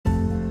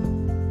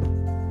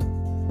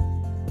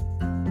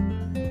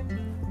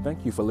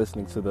Thank you for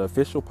listening to the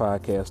official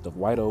podcast of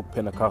White Oak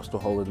Pentecostal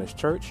Holiness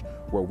Church,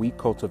 where we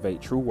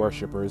cultivate true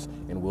worshipers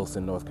in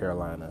Wilson, North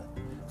Carolina.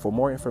 For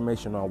more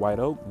information on White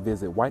Oak,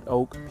 visit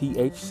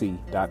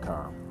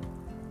whiteoakphc.com.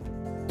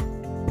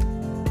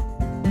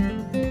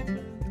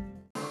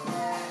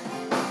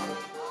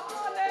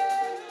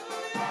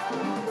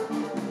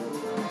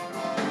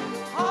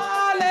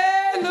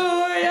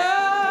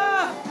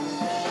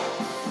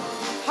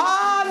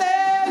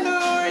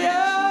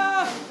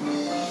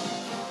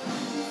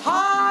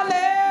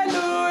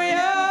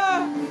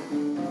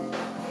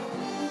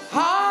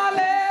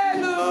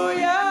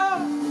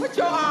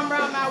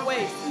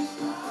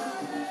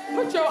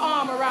 Put your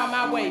arm around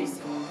my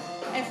waist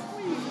and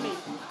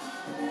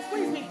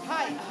squeeze me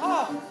tight.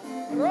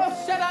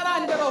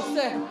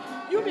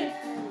 You've been.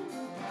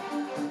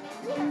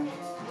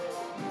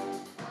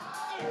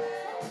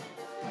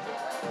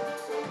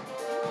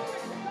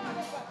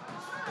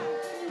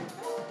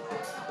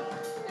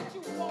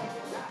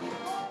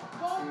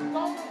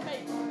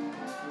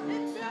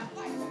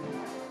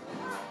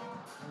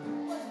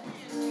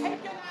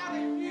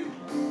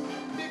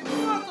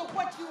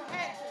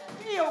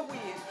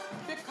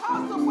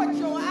 Because of what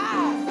your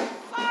eyes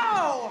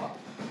saw.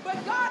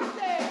 But God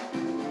said,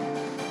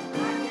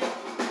 I give you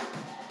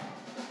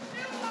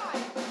new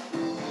life.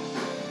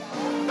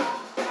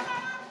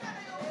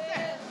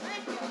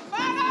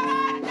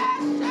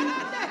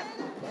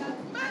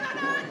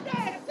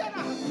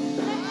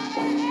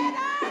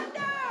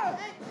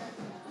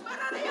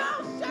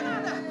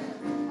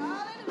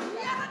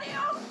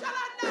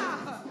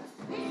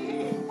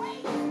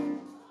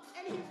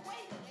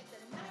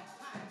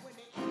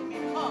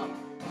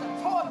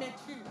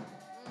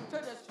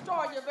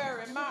 Destroy your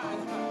very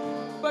mind.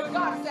 But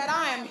God said,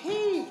 I am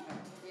He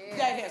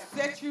that has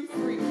set you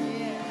free.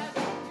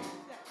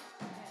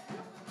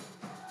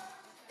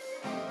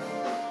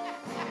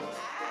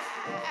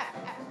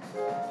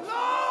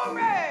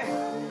 Glory!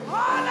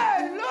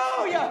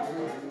 Hallelujah!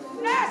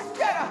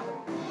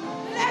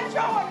 Let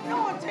your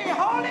anointing,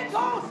 Holy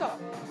Ghost,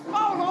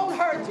 fall on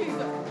her,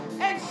 Jesus,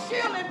 and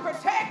shield and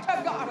protect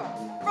her, God,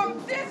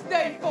 from this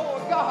day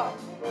forward, God,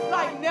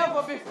 like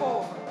never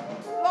before.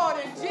 Lord,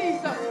 in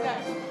Jesus'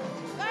 name.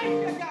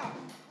 Thank you, God.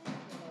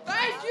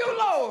 Thank you,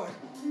 Lord.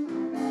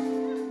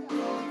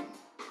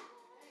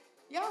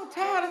 Y'all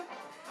tired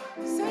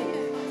of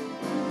singing?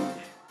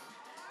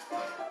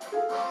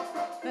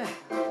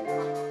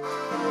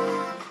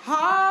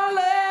 Hallelujah.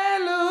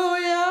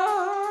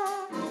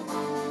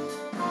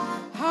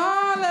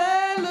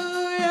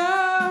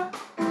 Hallelujah.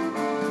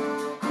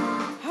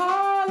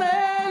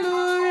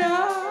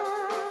 Hallelujah.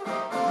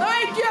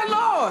 Thank you,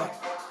 Lord.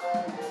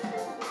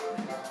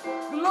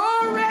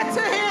 Glory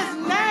to His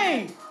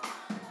name.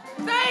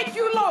 Thank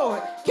you,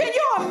 Lord. Can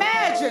you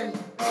imagine?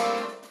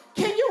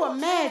 Can you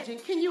imagine?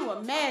 Can you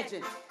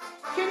imagine?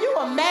 Can you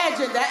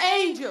imagine the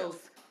angels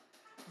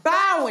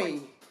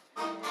bowing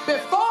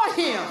before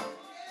Him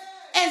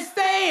and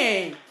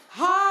saying,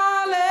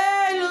 Hallelujah?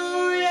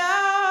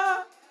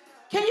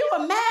 Can you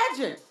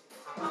imagine?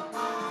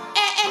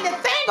 And the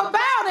thing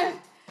about it,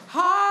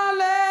 Hallelujah,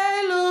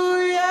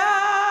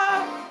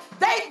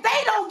 they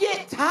don't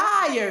get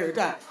tired.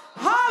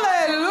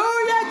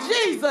 Hallelujah,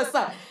 Jesus.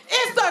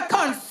 It's a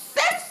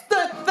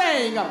consistent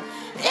thing.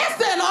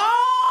 It's an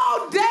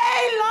all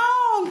day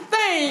long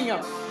thing.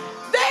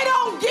 They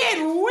don't get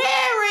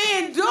weary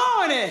in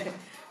doing it.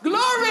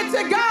 Glory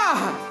to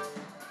God.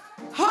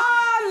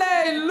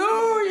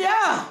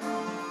 Hallelujah.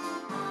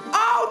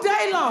 All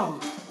day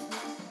long.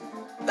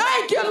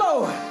 Thank you,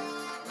 Lord.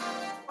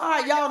 All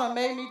right, y'all done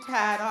made me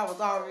tired. I was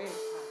already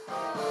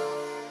tired.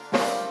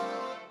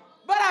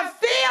 But I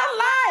feel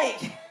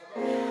like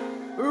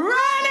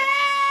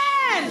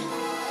running.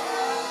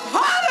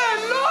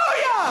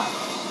 Hallelujah.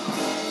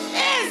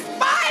 In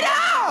spite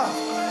of,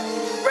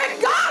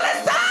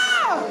 regardless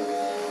of,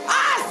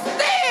 I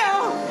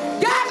still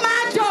got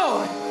my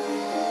joy.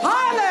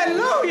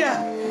 Hallelujah.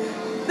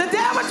 The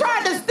devil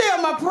tried to steal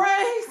my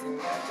praise,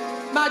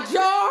 my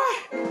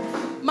joy,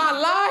 my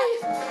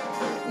life,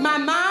 my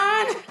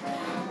mind,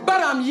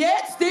 but I'm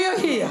yet still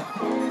here.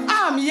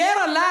 I'm yet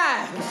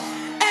alive.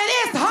 And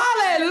it's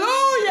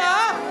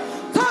hallelujah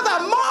to the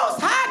Most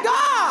High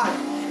God.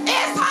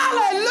 It's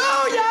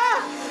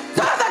hallelujah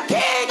to the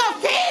King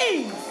of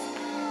Kings.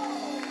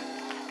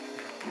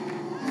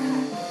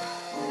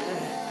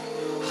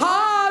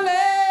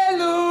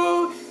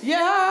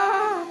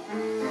 Hallelujah.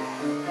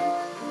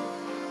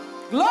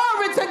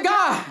 Glory to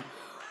God.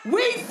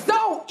 We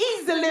so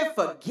easily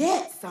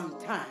forget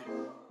sometimes.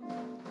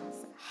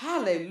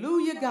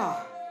 Hallelujah,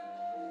 God,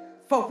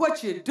 for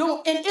what you're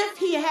doing. And if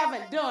He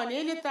haven't done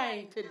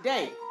anything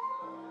today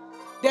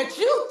that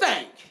you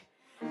think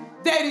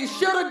that He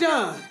should have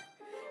done,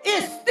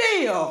 it's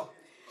still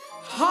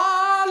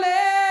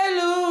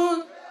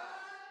hallelujah.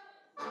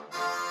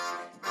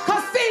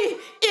 Because see,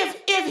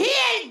 if He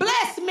ain't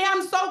blessed me,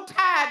 I'm so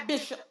tired,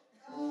 Bishop,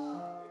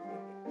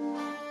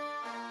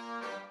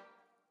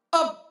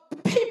 of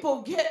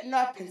people getting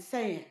up and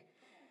saying,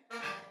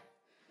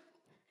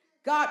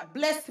 God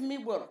blessed me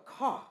with a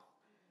car.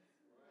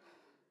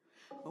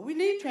 But we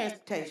need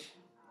transportation.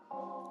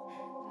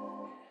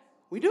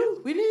 We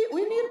do. We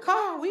need a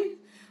car. We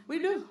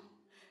do.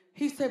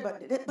 He said,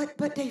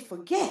 but they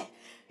forget.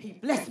 He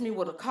blessed me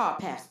with a car,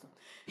 Pastor.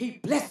 He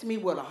blessed me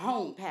with a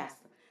home,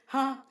 Pastor.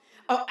 Huh?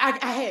 Oh, I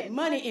had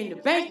money in the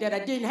bank that I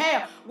didn't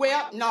have.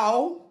 Well,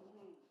 no.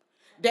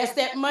 That's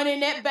that money in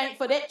that bank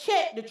for that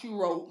check that you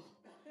wrote.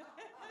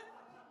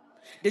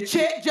 The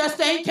check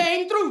just ain't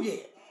came through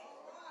yet.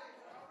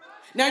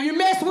 Now you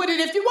mess with it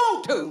if you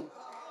want to.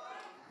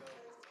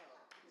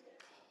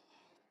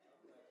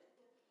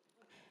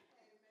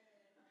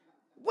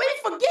 We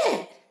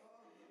forget.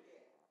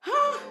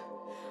 Huh?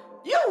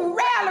 You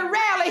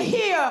rarely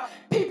hear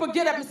people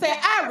get up and say,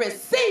 I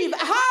receive,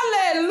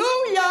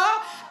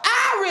 hallelujah,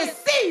 I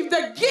receive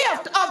the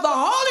gift of the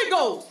Holy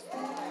Ghost.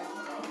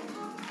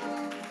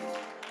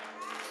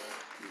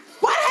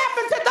 What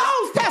happened to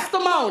those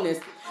testimonies?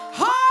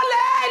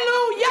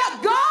 Hallelujah.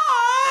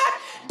 God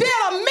did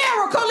a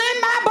miracle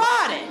in my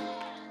body.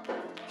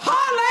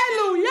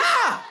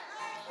 Hallelujah.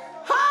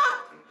 Huh?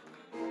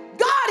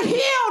 God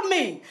healed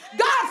me.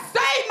 God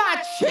saved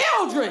my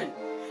children.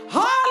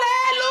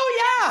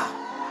 Hallelujah.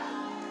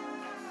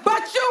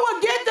 But you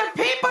will get the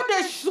people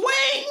to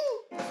swing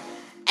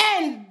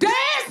and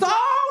dance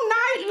all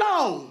night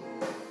long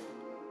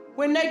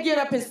when they get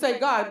up and say,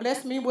 God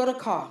bless me with a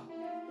car.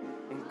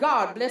 And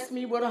God bless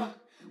me with a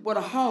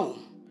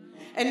home.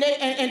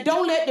 And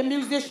don't let the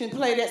musician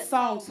play that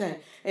song say,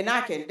 and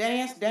I can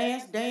dance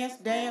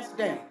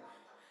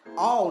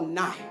all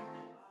night.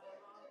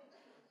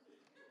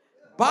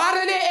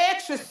 Bodily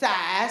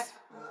exercise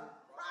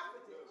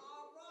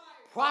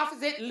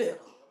profits it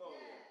little.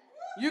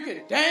 You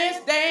can dance.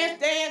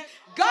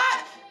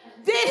 God,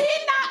 did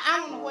he not, I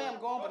don't know where I'm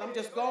going, but I'm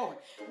just going.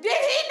 Did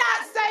he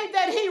not say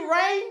that he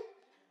reigned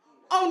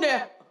on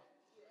the,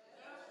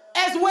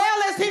 as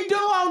well as he do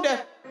on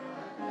the,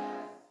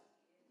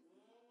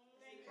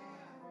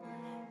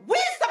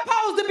 we're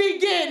supposed to be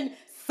getting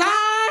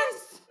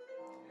signs,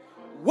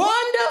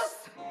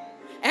 wonders,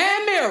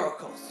 and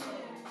miracles.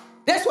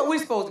 That's what we're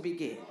supposed to be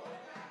getting.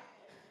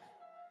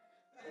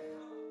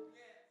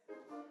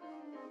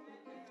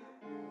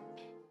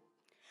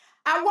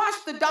 I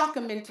watched the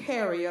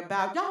documentary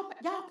about,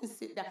 y'all can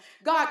sit down.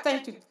 God,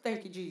 thank you,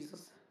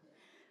 Jesus.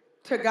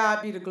 To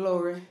God be the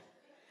glory.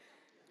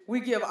 We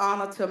give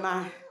honor to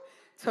my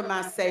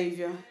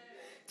Savior,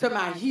 to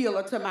my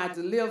healer, to my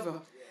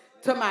deliverer,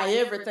 to my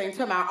everything,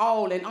 to my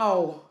all in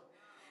all.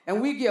 And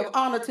we give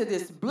honor to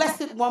this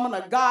blessed woman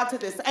of God, to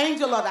this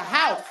angel of the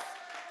house.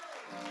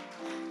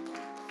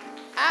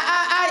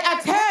 I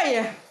tell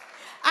you,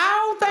 I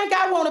don't think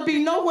I want to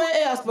be nowhere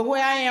else but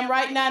where I am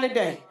right now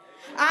today.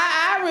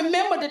 I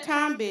remember the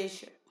time,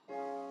 Bishop.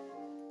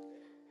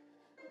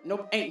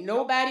 No, ain't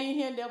nobody in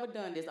here that ever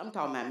done this. I'm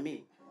talking about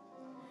me.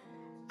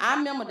 I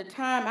remember the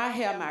time I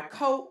had my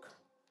Coke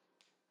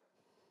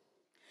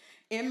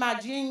in my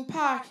jean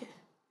pocket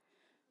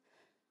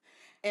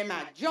and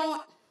my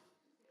joint.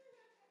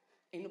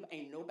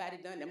 Ain't nobody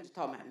done that. I'm just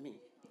talking about me.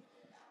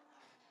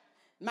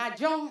 My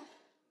joint,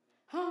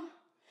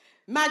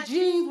 my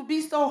jeans would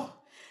be so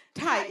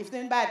tight if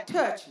anybody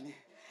touched me,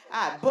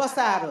 I'd bust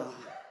out of them.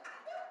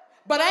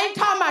 But I ain't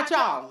talking about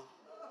y'all,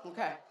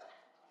 okay?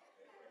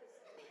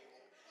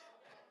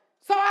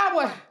 So I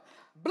would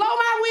blow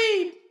my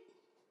weed.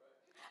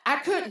 I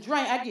couldn't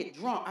drink. I'd get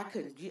drunk. I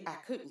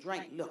couldn't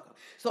drink liquor.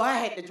 So I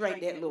had to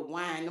drink that little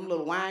wine, them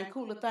little wine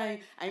cooler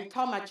thing. I ain't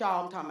talking about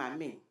y'all. I'm talking about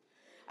me.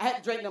 I had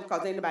to drink them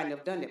because ain't nobody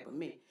never done that but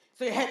me.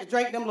 So you had to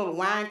drink them little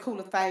wine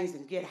cooler things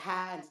and get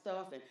high and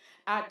stuff. And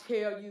I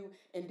tell you,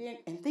 and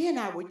then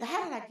I would.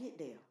 How did I get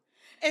there?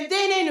 And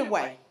then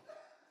anyway.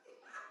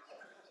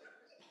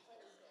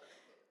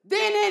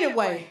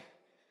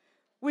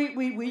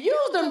 We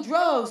use them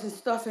drugs and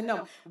stuff and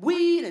them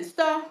weed and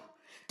stuff.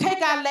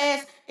 Take our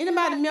last,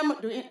 anybody remember,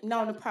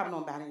 no, probably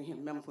nobody in here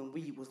remember when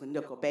weed was a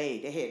nickel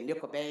bag. They had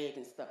nickel bag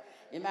and stuff.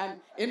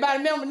 Anybody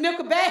remember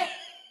nickel bag?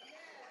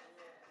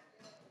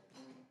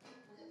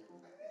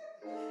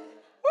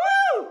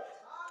 Woo!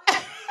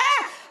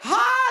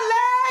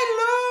 Hallelujah!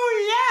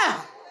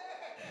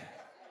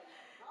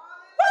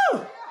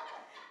 Woo!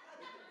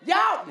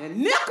 Y'all, the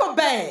nickel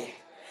bag.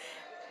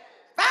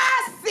 5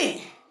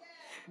 cents.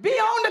 Be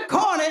on the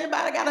corner.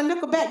 Anybody got a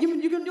nickel bag? You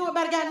can do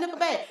anybody got a nickel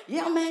bag?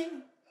 Yeah,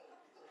 man.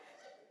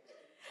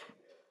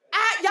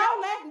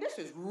 Y'all laughing? This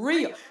is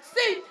real.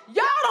 See,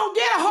 y'all don't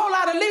get a whole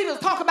lot of leaders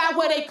talk about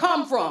where they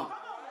come from.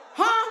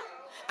 Huh?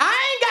 I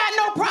ain't got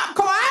no problem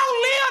because I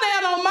don't live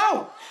there no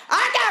more.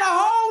 I got a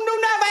whole new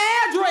another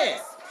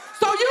address.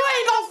 So you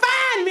ain't going to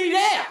find me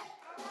there.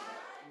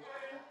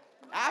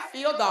 I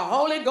feel the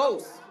Holy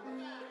Ghost.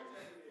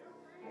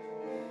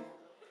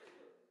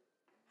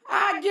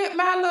 I get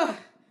my little...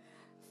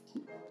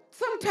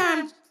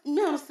 Sometimes,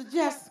 Minister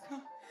Jessica,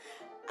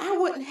 I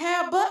wouldn't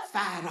have but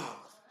 $5.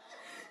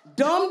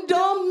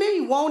 Dumb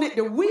me wanted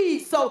the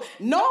weed, so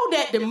know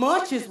that the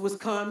munchies was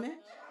coming.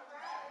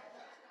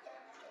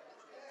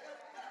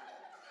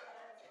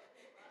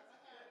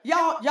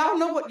 Y'all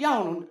know what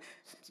y'all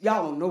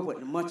don't know what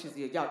the munchies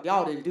is.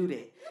 Y'all didn't do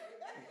that.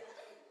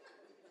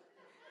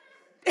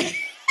 Y'all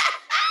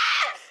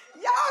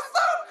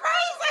so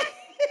crazy.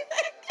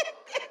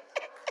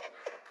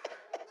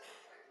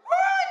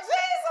 Oh,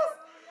 Jesus.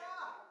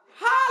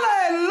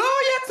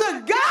 Hallelujah to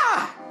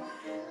God.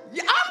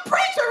 I'm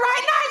preaching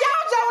right now.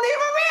 Y'all don't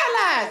even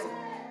realize it.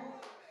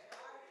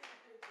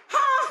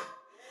 Huh?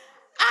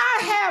 I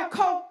have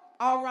coke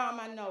all around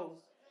my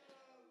nose.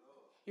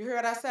 You hear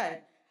what I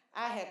say?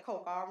 I had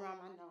coke all around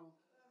my nose.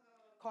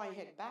 Cause I ain't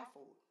had to buy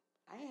food.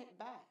 I ain't had to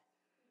buy it.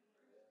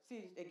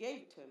 See, they gave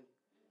it to me,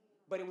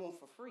 but it wasn't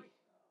for free.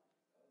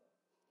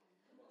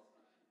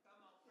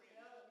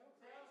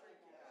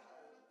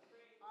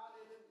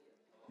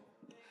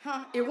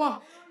 Huh? It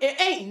won't. It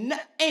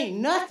ain't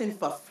nothing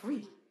for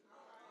free.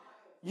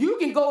 You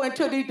can go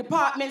into the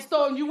department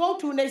store and you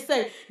want to, and they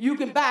say you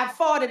can buy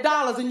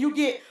 $40 and you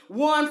get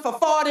one for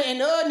 $40,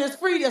 and the other is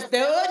free. The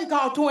other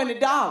cost $20.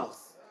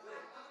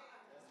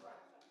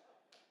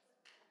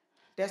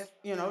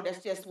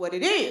 That's just what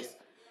it is.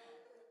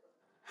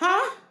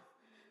 Huh?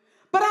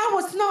 But I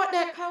would snort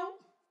that coke.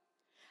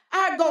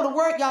 I'd go to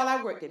work, y'all.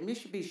 I worked at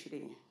Mitsubishi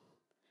then.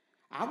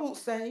 I won't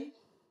say.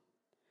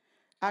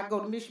 I'd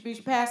go to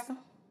Mitsubishi Pastor.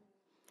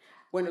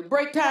 When it's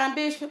break time,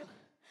 Bishop,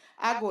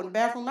 I go in the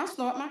bathroom, I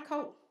snort my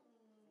coke.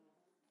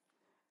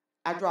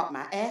 I drop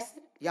my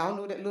acid. Y'all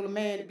know that little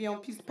man that be on a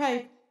piece of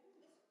paper?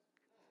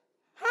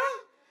 Huh?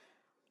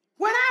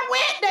 When I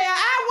went there,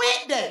 I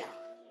went there.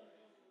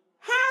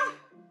 Huh?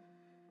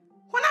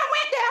 When I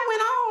went there, I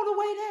went all the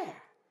way there.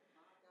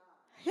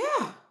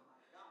 Yeah.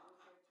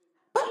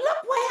 But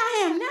look where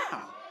I am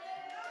now.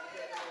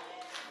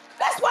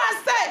 That's why I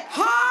say,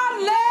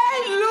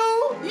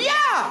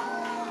 hallelujah.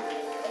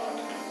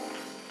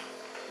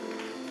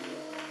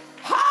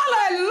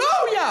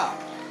 Hallelujah.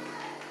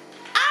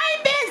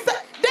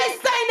 They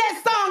sing that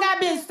song, I've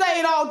been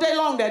saved all day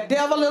long. The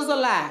devil is a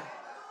lie.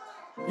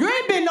 You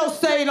ain't been no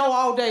saved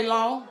all day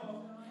long.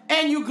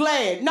 And you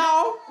glad.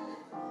 No.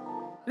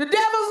 The devil's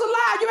a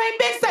lie. You ain't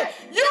been saved.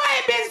 You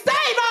ain't been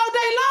saved all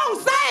day long.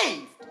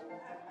 Saved.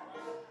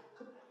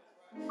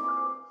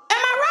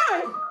 Am I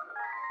right?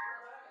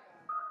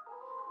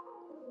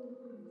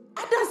 I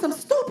done some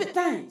stupid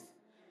things.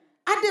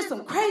 I did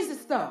some crazy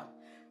stuff.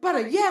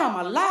 But yet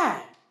I'm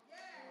alive.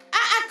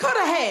 I could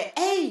have had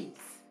AIDS.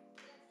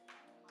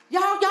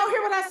 Y'all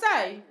hear what I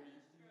say?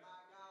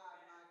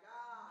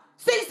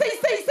 See,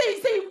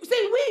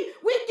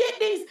 we get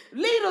these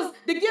leaders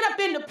to get up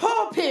in the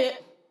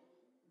pulpit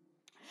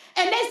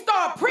and they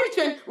start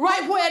preaching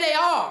right where they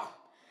are.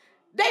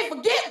 They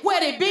forget where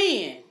they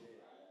been.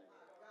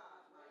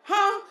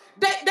 Huh?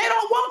 They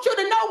don't want you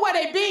to know where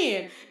they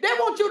been. They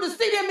want you to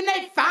see them in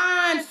their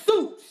fine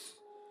suits.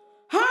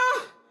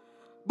 Huh?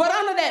 But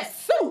under that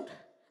suit,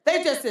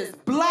 they just as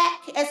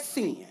black as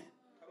sin.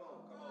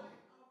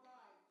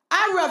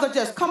 I'd rather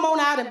just come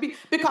on out and be,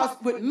 because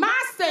with my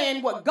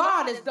saying what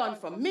God has done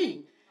for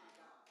me,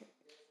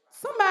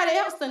 somebody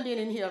else done been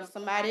in here,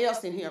 somebody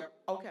else in here.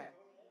 Okay.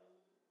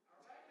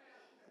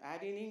 I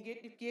didn't even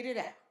get it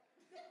out.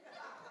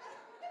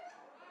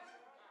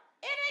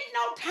 It ain't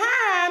no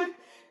time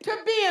to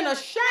being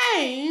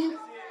ashamed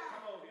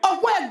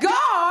of where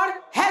God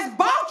has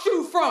brought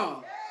you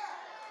from.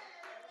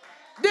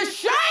 The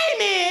shame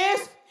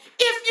is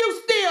if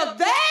you still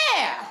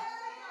there.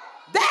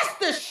 That's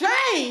the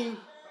shame.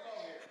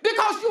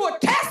 Because you are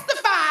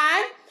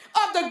testifying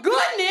of the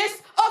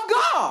goodness of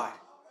God.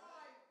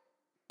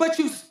 But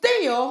you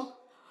still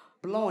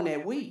blowing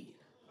that weed.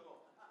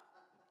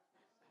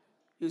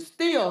 You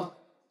still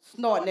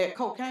snorting that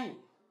cocaine.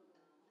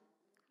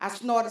 I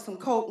snorted some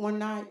coke one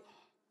night.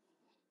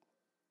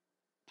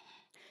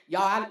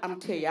 Y'all,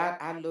 I'm telling you,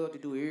 I love to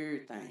do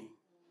everything.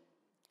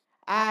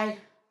 I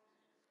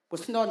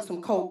was snorting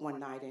some coke one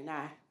night, and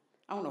I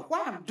don't know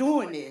why I'm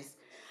doing this.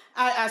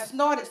 I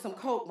snorted some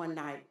coke one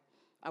night.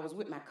 I was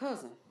with my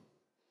cousin,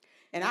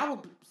 and I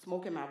was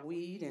smoking my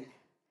weed, and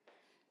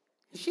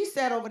she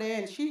sat over there,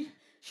 and she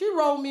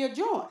rolled me a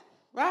joint,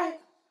 right?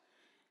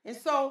 And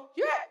so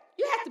you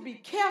have to be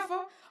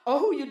careful of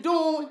who you're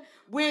doing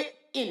with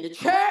in the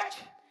church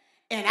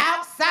and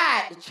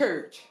outside the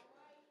church,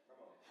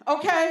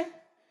 okay?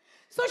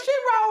 So she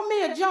rolled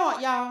me a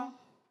joint, y'all.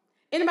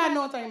 Anybody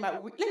know anything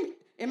about weed?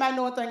 Anybody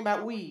know anything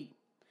about weed?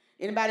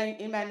 Anybody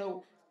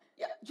know?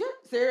 Yeah,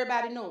 just so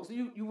everybody knows. So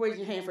you raise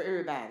your hand for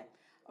everybody.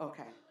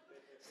 Okay.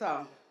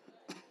 So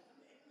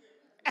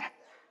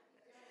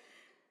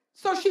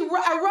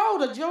I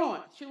rolled a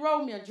joint. She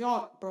rolled me a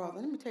joint, brother.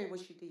 Let me tell you what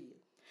she did.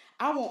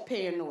 I won't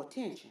pay her no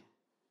attention.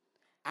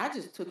 I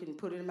just took it and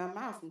put it in my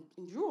mouth and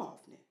drew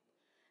off it.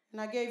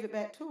 And I gave it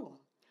back to her.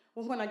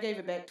 Well, when I gave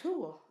it back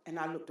to her and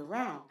I looked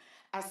around,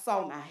 I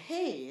saw my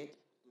head.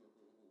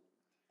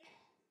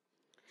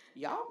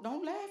 Y'all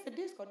don't laugh at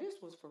this because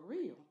this was for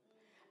real.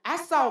 I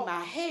saw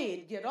my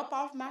head get up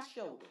off my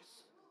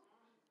shoulders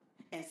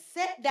and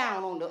sat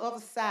down on the other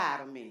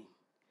side of me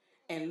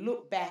and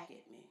look back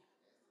at me.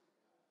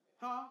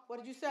 Huh? What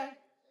did you say?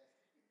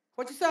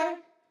 What you say?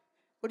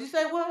 What did you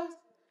say it was?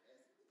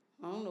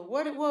 I don't know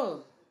what it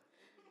was.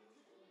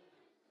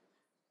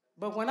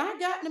 But when I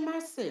got to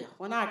myself,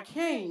 when I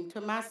came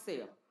to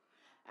myself,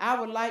 I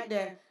would like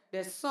that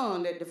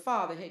son that the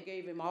father had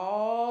gave him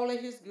all of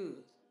his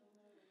goods.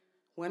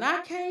 When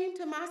I came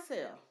to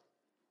myself,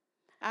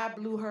 I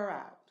blew her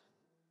out.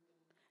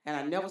 And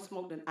I never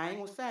smoked, I ain't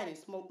gonna say I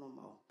didn't smoke no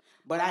more,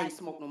 but I ain't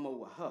smoked no more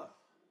with her.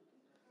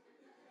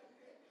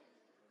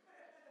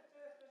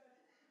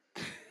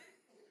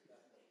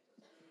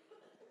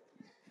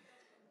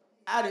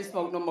 I didn't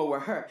smoke no more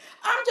with her.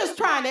 I'm just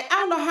trying to,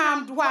 I don't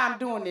know why I'm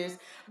doing this,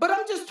 but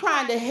I'm just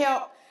trying to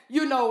help,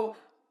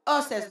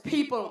 us as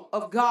people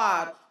of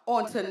God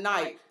on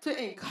tonight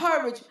to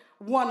encourage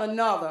one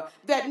another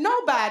that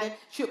nobody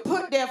should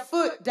put their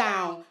foot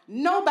down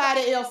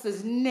nobody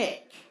else's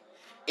neck.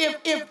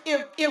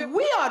 If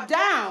we are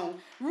down,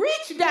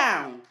 reach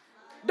down.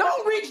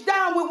 Don't reach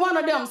down with one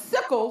of them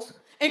sickles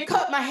and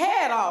cut my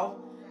head off.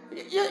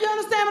 You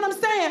understand what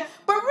I'm saying?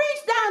 But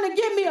reach down and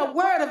give me a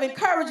word of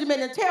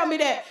encouragement and tell me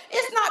that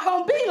it's not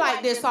going to be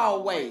like this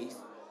always.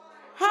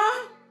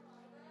 Huh?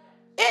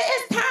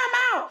 It's time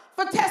out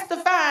for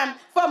testifying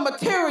for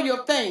material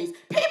things.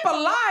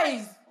 People's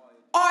lives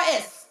are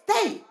at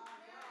stake.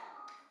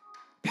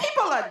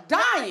 People are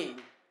dying.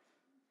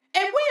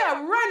 And we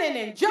are running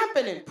and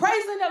jumping and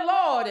praising the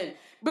Lord, and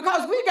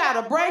because we got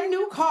a brand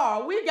new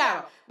car, we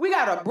got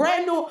a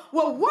brand new.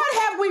 Well, what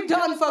have we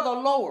done for the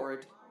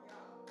Lord?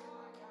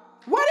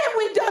 What have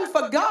we done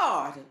for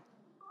God?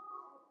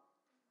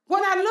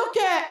 When I look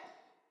at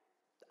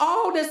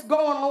all that's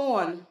going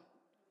on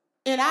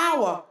in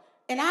our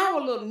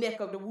little neck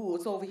of the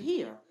woods over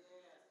here,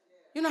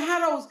 you know how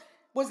those,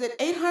 was it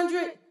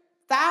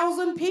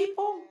 800,000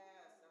 people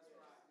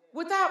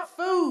without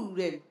food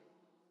and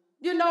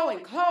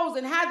and clothes,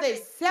 and how they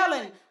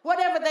selling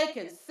whatever they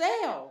can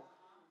sell.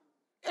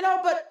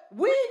 But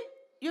we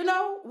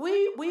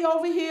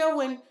over here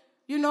when,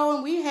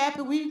 and we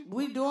happy,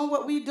 we doing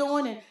what we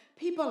doing, and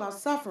people are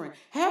suffering.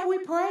 Have we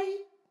prayed?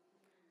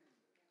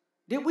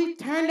 Did we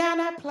turn down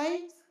our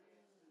plates?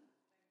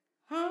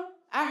 Huh?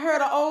 I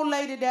heard an old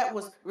lady that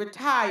was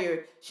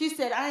retired. She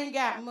said, I ain't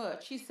got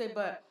much. She said,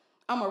 but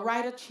I'm going to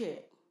write a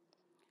check,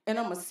 and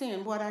I'm going to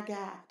send what I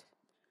got.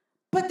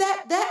 But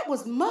that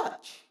was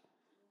much.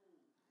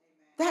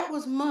 That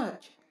was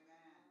much.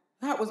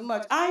 That was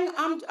much.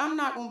 I'm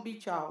not gonna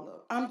beat y'all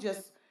up. I'm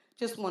just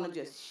want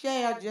to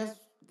share just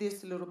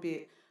this little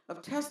bit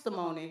of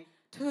testimony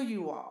to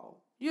you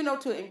all.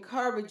 To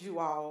encourage you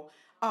all.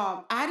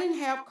 I didn't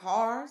have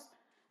cars,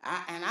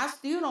 and I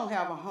still don't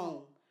have a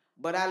home,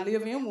 but I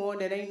live in one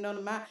that ain't none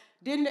of mine.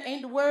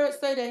 Ain't the word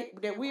say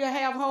that we'll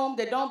have homes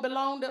that don't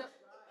belong to?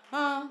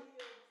 Huh?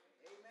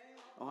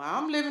 Well,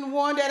 I'm living in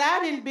one that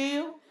I didn't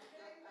build.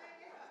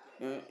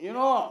 A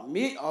 $1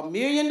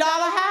 million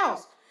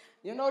house.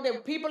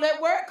 The people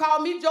at work call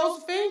me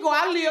Josephine.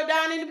 I live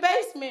down in the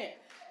basement.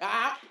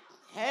 I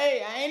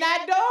ain't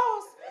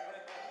outdoors.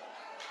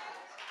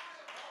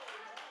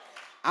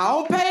 I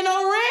don't pay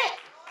no rent.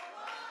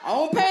 I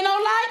don't pay no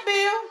light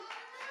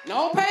bill.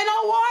 Don't pay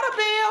no water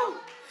bill.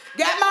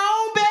 Got my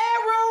own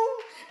bedroom.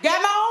 Got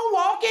my own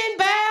walk-in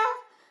bath.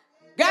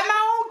 Got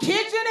my own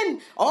kitchen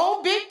and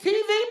own big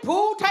TV,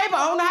 pool table.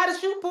 I don't know how to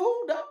shoot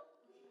pool, though.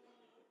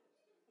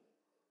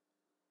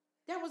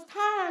 There was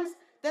times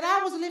that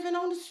I was living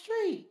on the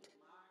street.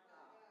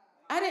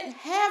 I didn't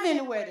have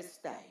anywhere to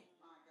stay.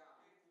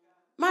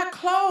 My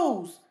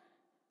clothes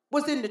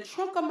was in the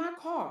trunk of my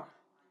car.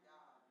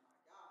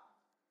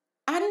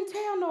 I didn't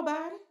tell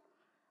nobody.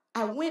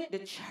 I went to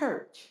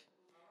church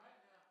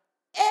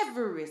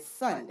every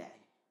Sunday.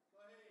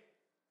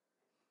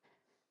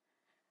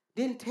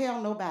 Didn't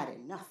tell nobody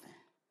nothing.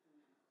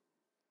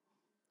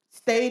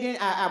 Stayed in,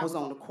 I was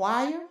on the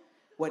choir.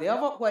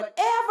 Whatever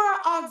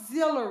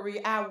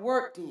auxiliary I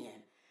worked in,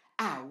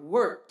 I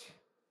worked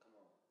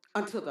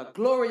unto the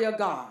glory of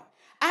God.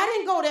 I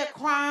didn't go there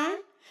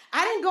crying.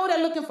 I didn't go there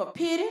looking for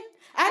pity.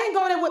 I didn't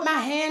go there with my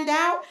hand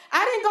out.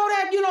 I didn't go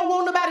there,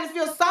 want nobody to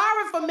feel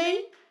sorry for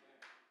me.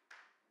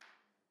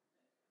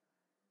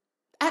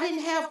 I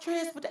didn't have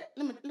transportation.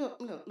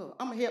 Look.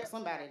 I'm going to help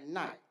somebody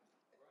tonight.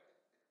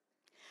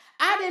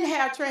 I didn't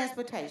have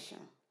transportation.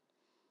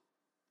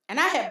 And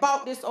I had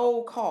bought this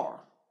old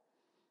car.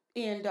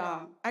 And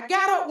I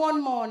got up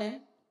one morning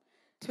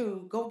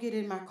to go get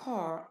in my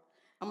car.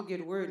 I'm going to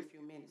get a word in a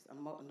few minutes.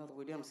 Another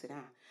word, them sit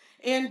down.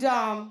 And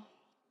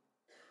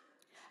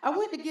I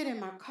went to get in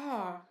my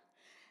car.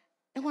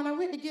 And when I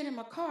went to get in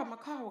my car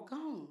was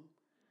gone.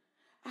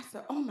 I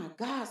said, oh, my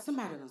God,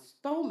 somebody done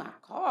stole my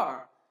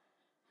car.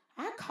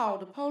 I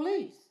called the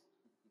police.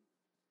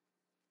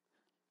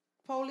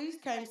 Police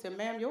came and said,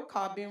 ma'am, your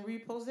car been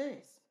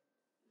repossessed.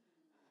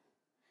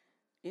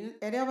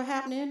 That ever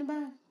happened to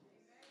anybody?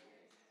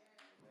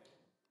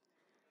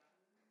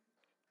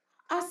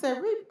 I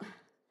said,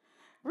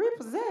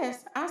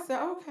 repossessed? I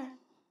said, okay.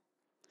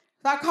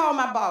 So I called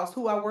my boss,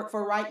 who I work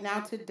for right now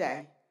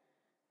today.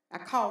 I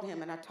called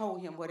him and I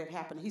told him what had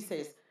happened. He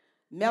says,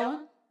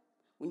 Mellon,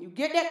 when you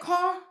get that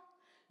car,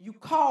 you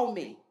call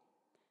me.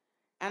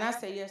 And I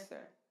said, yes,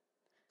 sir.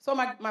 So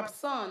my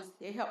sons,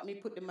 they helped me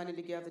put the money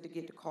together to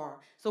get the car.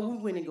 So we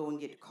went and go and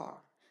get the car.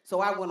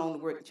 So I went on to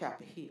work in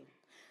Chapel Hill.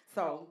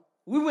 So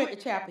We went to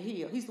Chapel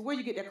Hill. He said, where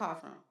you get that car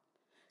from?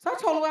 So I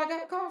told him where I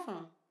got the car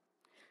from.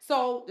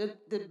 So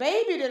the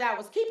baby that I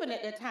was keeping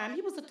at that time,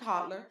 he was a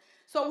toddler.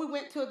 So we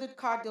went to the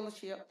car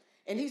dealership,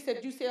 and he said,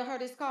 did you sell her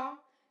this car?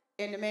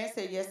 And the man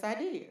said, yes, I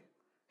did.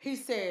 He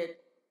said,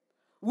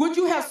 would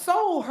you have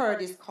sold her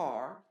this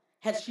car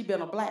had she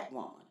been a black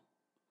woman?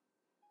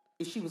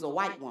 If she was a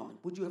white woman,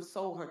 would you have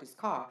sold her this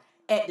car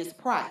at this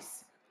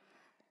price?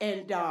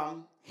 And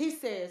he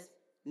says,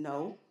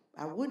 no,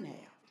 I wouldn't have.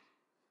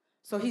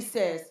 So he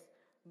says,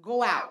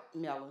 go out,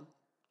 Melon.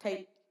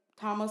 Take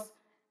Thomas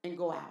and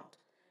go out.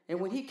 And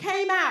when he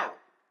came out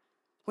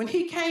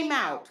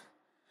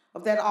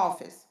of that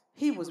office,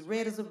 he was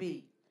red as a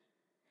beet.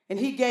 And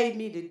he gave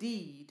me the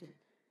deed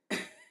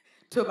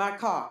to my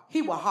car.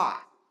 He was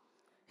hot.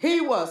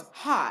 He was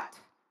hot.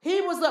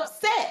 He was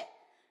upset.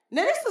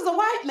 Now, this is a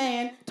white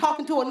man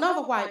talking to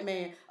another white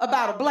man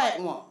about a black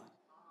woman.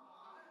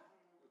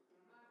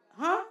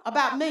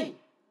 About me.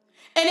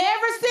 And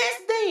ever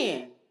since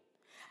then,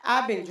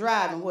 I've been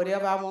driving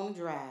whatever I want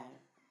to drive.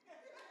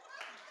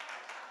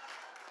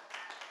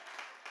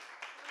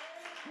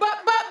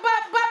 But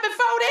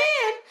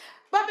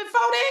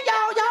before then,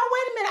 y'all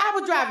wait a minute. I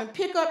was driving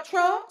pickup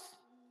trucks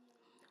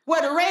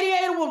where the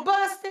radiator was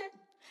busted,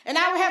 and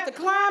I would have to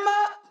climb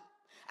up.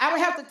 I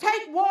would have to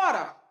take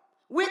water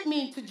with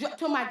me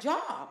to my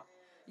job.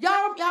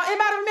 Y'all,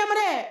 anybody remember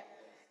that?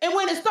 And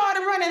when it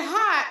started running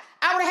hot,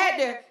 I would have had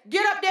to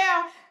get up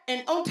there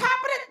and on top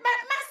of it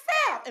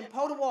myself and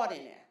pour the water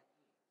in there.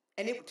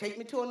 And it would take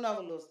me to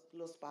another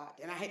little spot.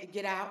 And I had to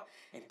get out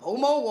and pour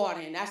more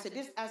water in. I said,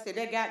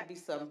 there got to be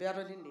something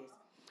better than this.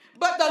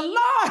 But the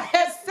Lord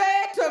has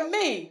said to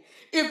me,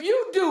 if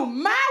you do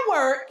my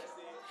work,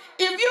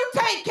 if you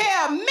take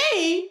care of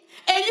me,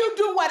 and you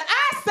do what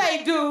I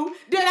say do,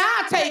 then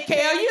I'll take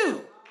care of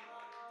you.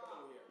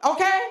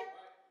 Okay?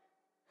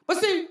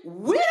 But see,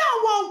 we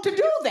don't want to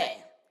do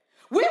that.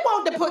 We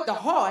want to put the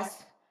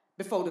horse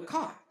before the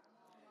cart.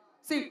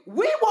 See,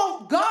 we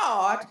want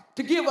God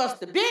to give us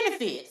the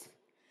benefits,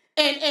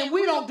 and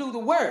we don't do the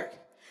work.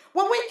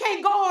 Well, we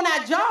can't go on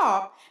our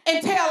job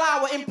and tell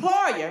our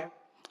employer,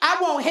 I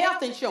want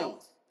health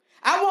insurance.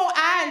 I want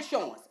eye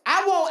insurance.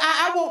 I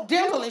want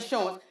dental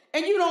insurance,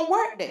 and you don't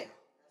work there.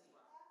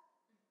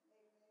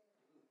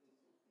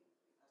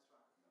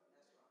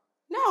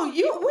 No,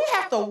 we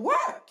have to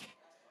work.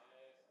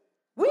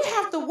 We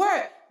have to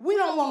work. We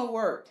don't want to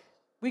work.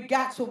 We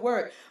got to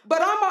work.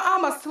 But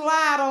I'm going to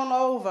slide on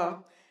over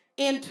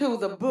into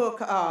the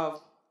book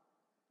of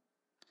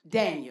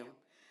Daniel.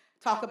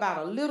 Talk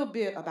about a little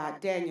bit about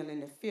Daniel in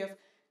the 5th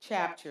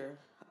chapter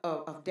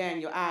of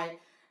Daniel.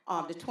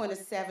 The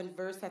 27th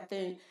verse, I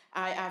think.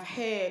 I've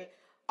had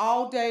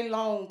all day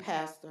long,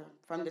 Pastor,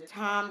 from the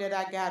time that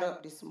I got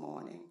up this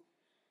morning.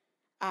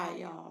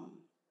 I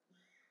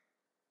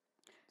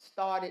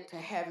started to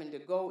having to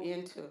go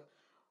into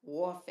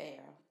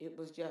warfare. It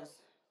was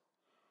just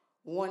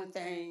one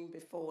thing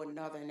before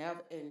another,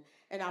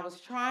 and I was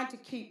trying to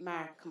keep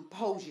my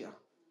composure.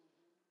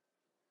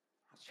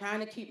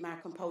 I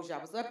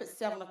was up at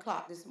 7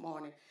 o'clock this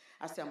morning.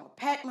 I said, I'm going to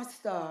pack my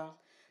stuff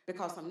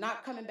because I'm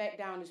not coming back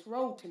down this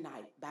road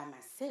tonight by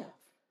myself.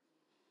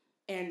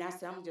 And I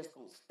said, I'm just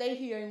going to stay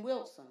here in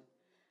Wilson.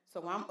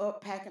 So I'm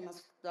up packing my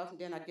stuff, and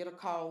then I get a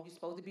call. You're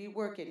supposed to be at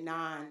work at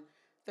 9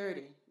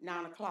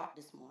 o'clock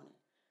this morning.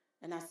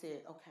 And I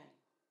said, okay.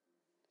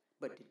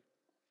 But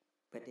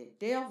the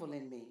devil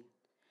in me,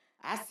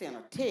 I sent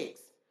a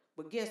text,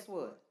 but guess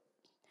what?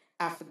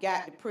 I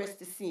forgot to press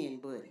the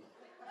send button.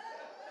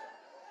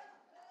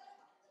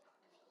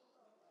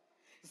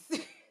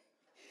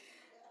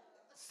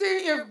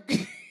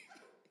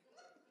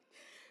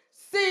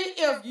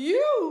 If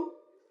you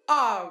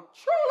are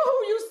truly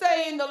who you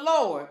say in the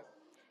Lord,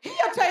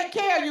 he'll take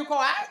care of you.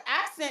 Because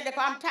I sent it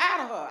because I'm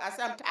tired of her. I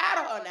said, I'm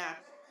tired of her now.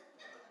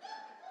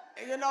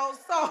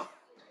 So,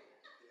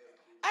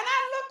 and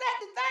I looked at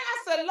the thing. I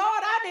said,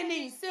 Lord, I didn't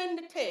even send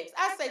the text.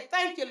 I said,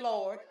 thank you,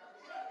 Lord.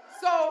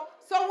 So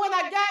when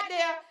I got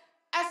there,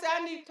 I said,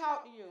 I need to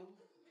talk to you.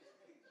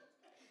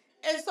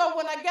 And so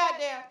when I got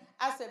there,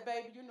 I said,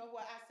 baby, you know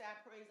what? I said, I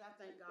praise, I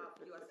thank God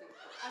for you.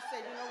 I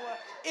said, you know what?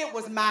 It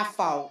was my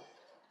fault.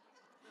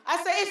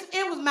 I said,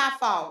 it was my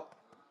fault.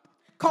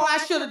 Because I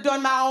should have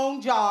done my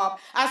own job.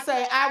 I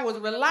say, I was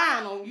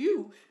relying on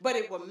you, but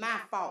it was my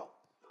fault.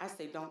 I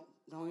say, don't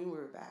even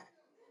worry about it.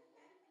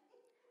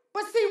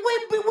 But see,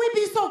 we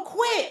be so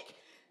quick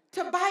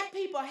to bite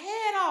people's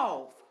head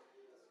off.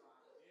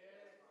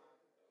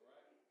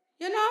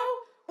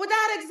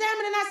 Without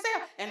examining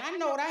ourselves. And I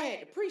know what I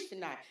had to preach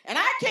tonight. And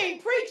I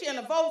can't preach in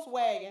a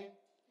Volkswagen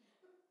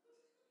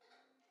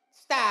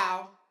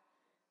style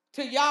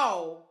to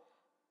y'all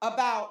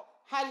about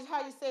how you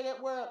say that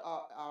word?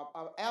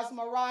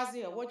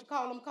 Maserati, or what you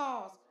call them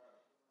cars?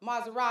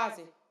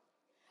 Maserati.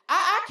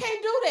 I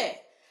can't do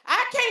that.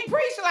 I can't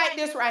preach like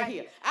this right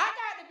here. I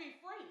got to be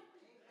free.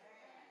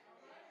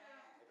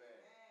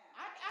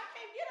 I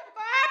can't get up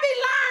because I be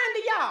lying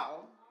to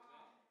y'all.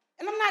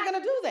 And I'm not going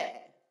to do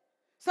that.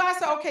 So I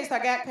said, okay, so I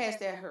got past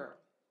that hurdle.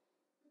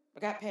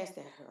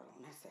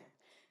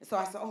 And And so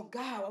I said, oh,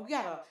 God, we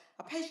got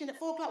a patient at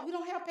 4 o'clock. We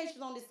don't have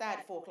patients on this side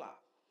at 4 o'clock.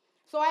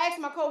 So I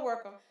asked my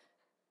coworker,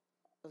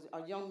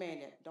 a young man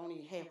that don't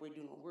even halfway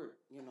do no work,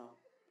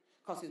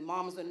 because his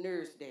mama's a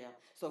nurse there.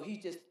 So he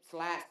just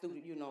slides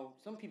through,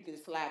 some people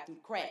can slide through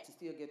cracks and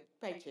still get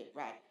a paycheck,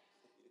 right?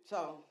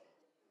 So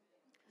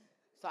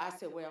I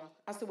said, well,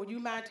 you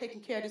mind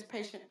taking care of this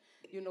patient,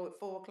 at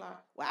 4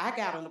 o'clock? Well, I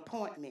got an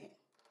appointment.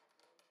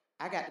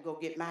 I got to go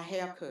get my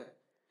hair cut.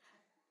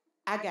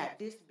 I got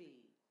this big.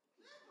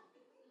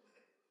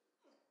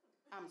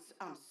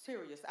 I'm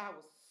serious. I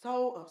was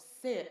so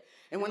upset.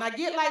 And when I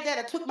get like that,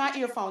 I took my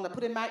earphones, I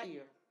put in my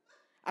ear.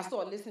 I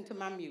started listening to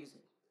my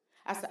music.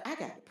 I said, I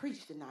got to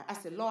preach tonight. I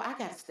said, Lord, I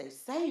got to stay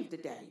saved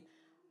today.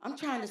 I'm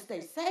trying to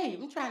stay saved.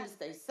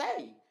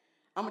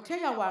 I'm going to tell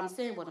y'all why I'm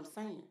saying what I'm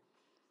saying.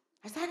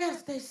 I said, I got to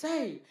stay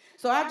saved.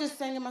 So I just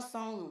singing my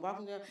song and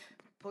walking there,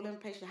 pulling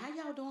patient. How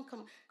y'all doing?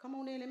 Come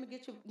on in. Let me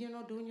get you,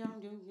 doing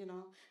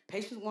y'all.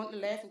 Patients wanting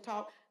to laugh and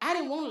talk. I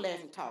didn't want to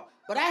laugh and talk,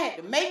 but I had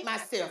to make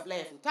myself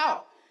laugh and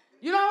talk.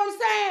 You know what I'm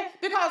saying?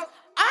 Because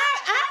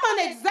I'm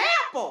an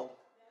example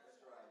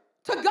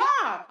to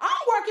God.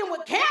 I'm working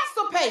with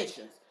cancer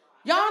patients.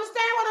 Y'all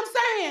understand what I'm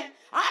saying?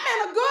 I'm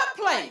in a good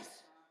place.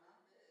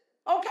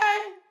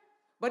 Okay?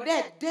 But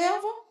that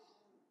devil,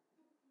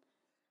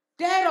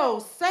 that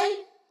old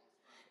Satan,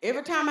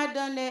 every time I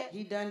done that,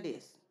 he done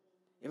this.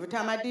 Every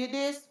time I did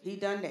this, he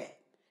done that.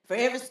 For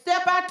every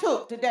step I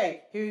took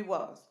today, here he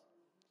was.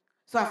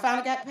 So I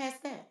finally got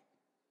past that.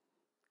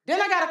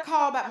 Then I got a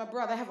call about my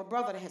brother. I have a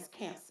brother that has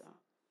cancer.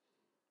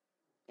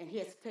 And he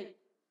has to take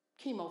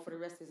chemo for the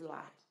rest of his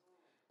life.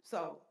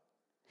 So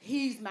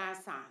he's my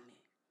assignment.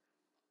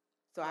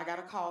 So I got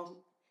a call.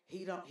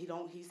 He's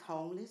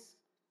homeless.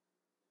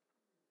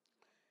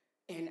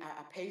 And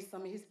I pay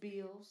some of his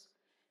bills.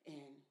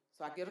 And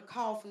so I get a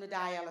call from the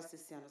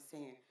dialysis center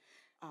saying,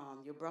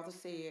 your brother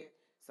said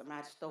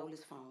somebody stole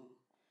his phone.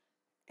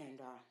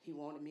 And he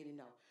wanted me to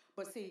know.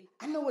 But see,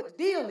 I know what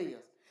the deal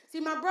is. See,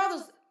 my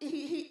brother's,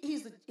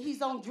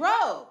 he's on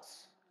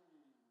drugs.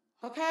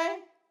 Okay?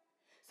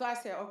 So I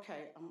said,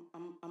 okay,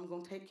 I'm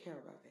going to take care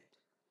of it.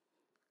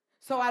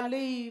 So I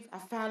leave. I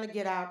finally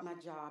get out my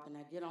job, and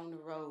I get on the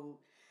road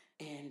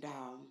and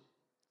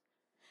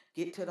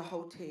get to the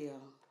hotel.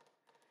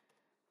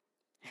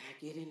 And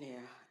I get in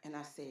there, and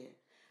I said,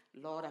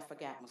 Lord, I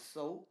forgot my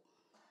soap.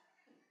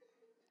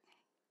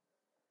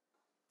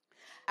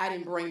 I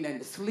didn't bring nothing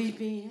to sleep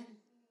in.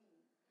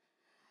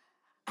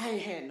 I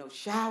ain't had no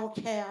shower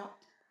cap.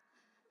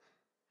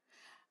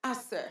 I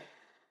said,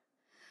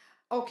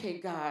 okay,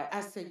 God.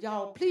 I said,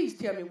 y'all, please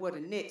tell me where the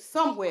next,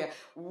 somewhere,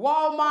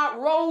 Walmart,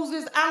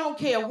 Roses, I don't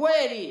care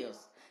where it is,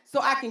 so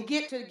I can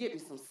get me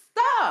some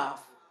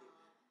stuff.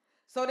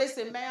 So they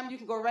said, ma'am, you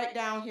can go right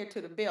down here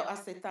to the belt. I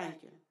said,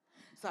 thank you.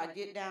 So I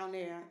get down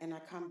there, and I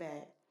come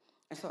back.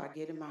 And so I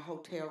get in my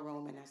hotel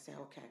room, and I say,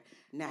 okay,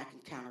 now I can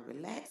kind of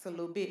relax a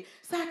little bit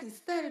so I can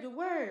study the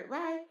word,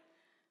 right?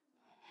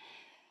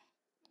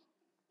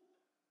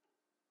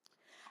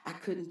 I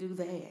couldn't do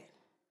that.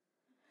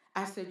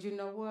 I said, you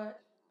know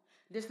what?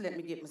 Just let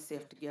me get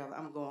myself together.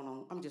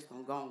 I'm just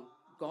going to go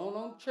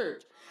on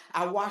church.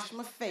 I washed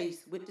my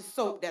face with the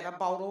soap that I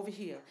bought over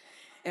here.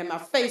 And my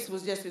face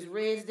was just as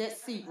red as that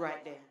seat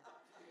right there.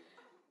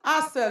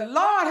 I said,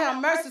 Lord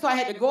have mercy. So I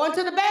had to go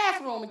into the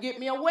bathroom and get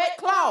me a wet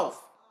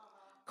cloth,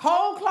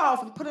 cold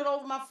cloth, and put it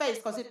over my face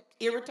because it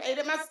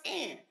irritated my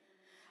skin.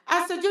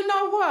 I said, you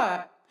know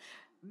what?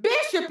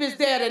 Bishop is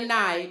there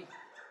tonight.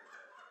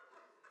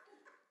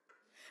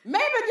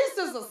 Maybe this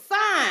is a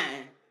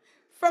sign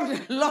from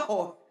the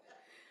Lord.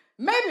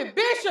 Maybe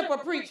Bishop will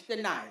preach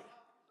tonight.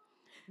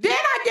 Then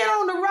I get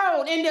on the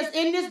road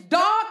in this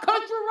dark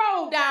country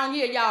road down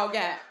here, y'all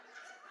got.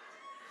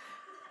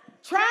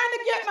 Trying to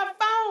get my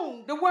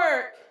phone to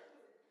work.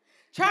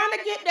 Trying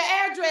to get the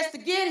address to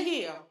get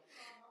here.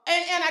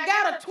 And I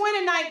got a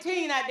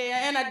 2019 out there,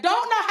 and I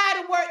don't know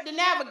how to work the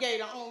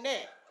navigator on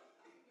that.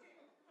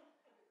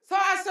 So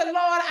I said, Lord,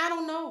 I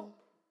don't know.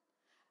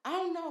 I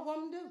don't know what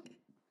I'm doing.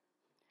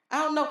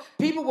 I don't know.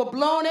 People were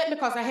blowing at me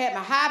because I had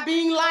my high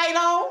beam light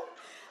on.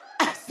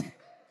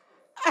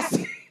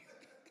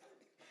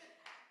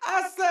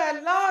 I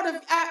said, Lord,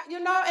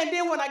 and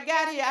then when I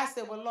got here, I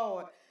said, well,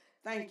 Lord,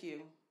 thank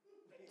you.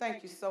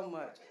 Thank you so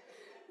much.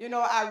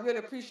 I really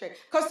appreciate it.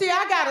 Because, see,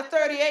 I got a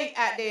 38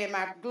 out there in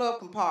my glove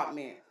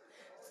compartment.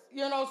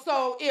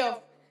 So if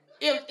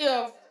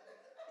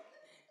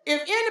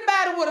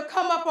anybody would have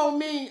come up on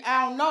me,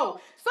 I don't know.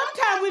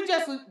 Sometimes we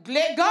just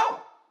let go.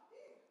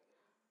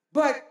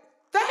 But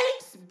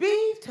thanks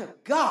be to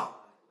God.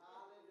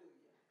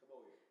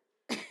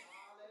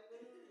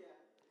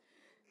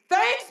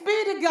 Thanks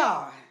be to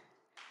God.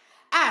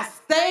 I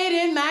stayed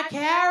in my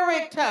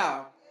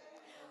character.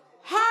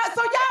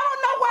 So y'all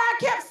don't know why I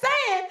kept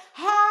saying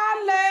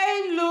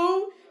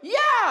hallelujah.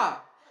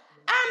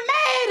 I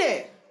made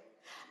it.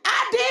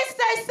 I did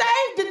stay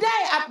saved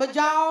today, but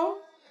y'all,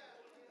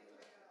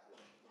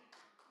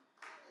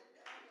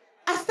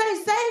 I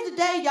stayed saved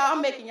today, y'all.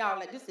 I'm making y'all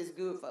like this is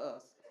good for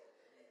us.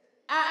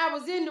 I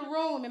was in the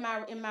room in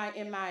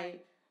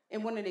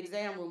in one of the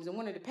exam rooms, and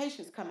one of the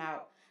patients come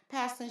out,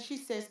 Pastor, and she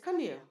says, come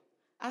here.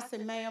 I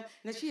said, ma'am.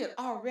 And she had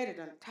already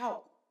done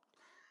talked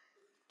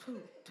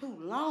too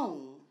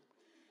long,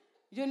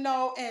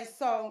 and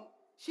so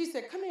she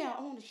said, come here,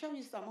 I want to show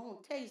you something. I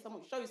want to tell you something. I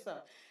want to show you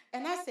something.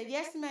 And I said,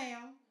 yes,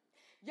 ma'am.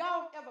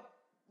 Y'all ever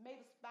made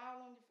a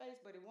smile on your face,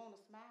 but it won't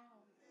smile?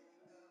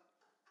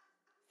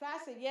 So I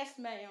said, yes,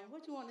 ma'am.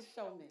 What you want to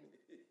show me?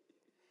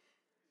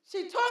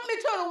 She took me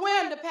to the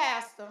window,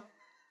 Pastor.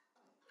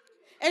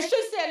 And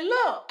she said,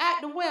 look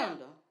at the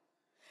window.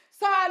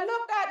 So I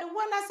looked out the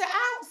window. I said,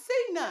 I don't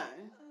see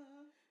nothing.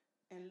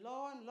 And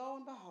lo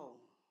and behold,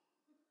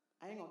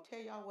 I ain't going to tell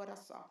y'all what I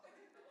saw.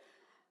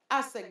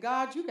 I said,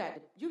 God, you got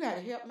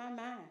to help my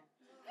mind.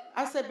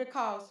 I said,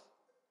 because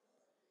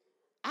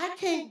I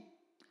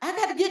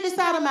got to get this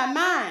out of my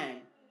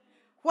mind,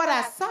 what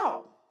I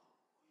saw.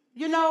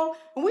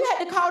 And we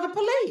had to call the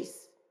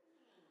police,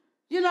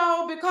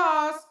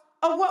 because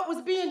of what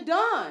was being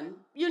done,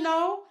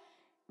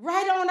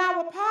 right on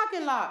our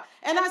parking lot.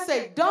 And I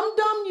said, dumb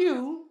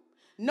you,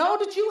 know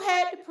that you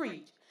had to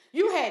preach.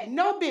 You had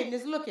no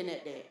business looking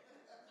at that.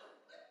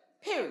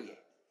 Period.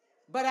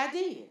 But I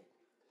did.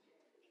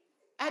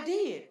 And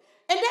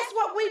that's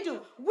what we do.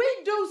 We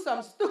do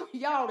some stupid,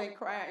 y'all ain't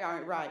crying, y'all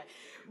ain't right.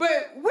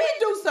 But we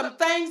do some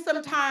things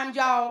sometimes,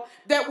 y'all,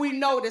 that we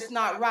know that's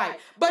not right.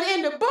 But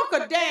in the book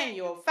of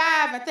Daniel,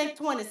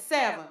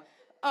 5:27,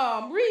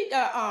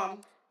 read,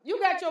 you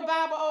got your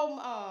Bible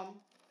open?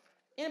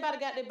 Anybody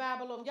got their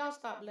Bible open? Y'all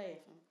stop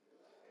laughing.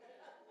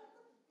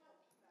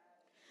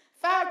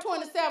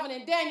 5:27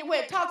 in Daniel,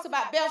 where it talks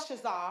about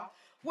Belshazzar,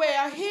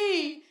 where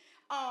he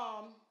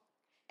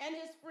and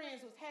his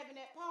friends was having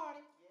that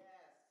party.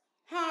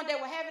 They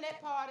were having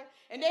that party,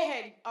 and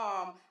they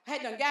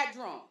had done got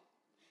drunk.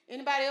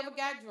 Anybody ever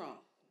got drunk?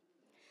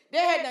 They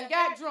had done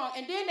got drunk,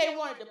 and then they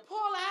wanted to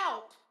pull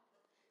out.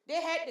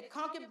 They had the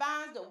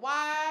concubines, the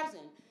wives,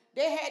 and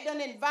they had done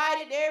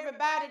invited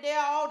everybody there,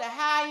 all the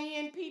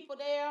high-end people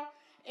there.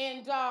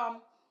 And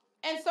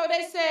so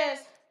they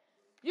says,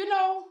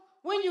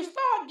 when you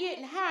start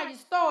getting high, you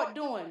start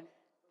doing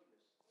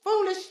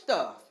foolish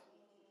stuff.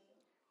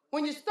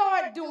 When you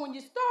start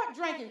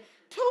drinking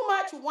too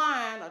much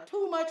wine or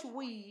too much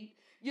weed,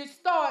 you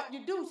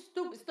do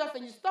stupid stuff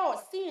and you start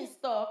seeing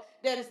stuff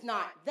that is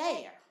not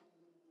there.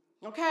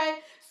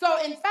 Okay? So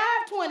in 5:27,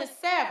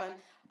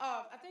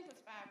 I think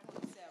it's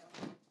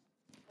 5:27,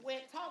 when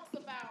it talks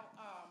about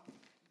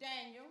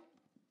Daniel,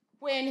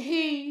 when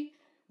he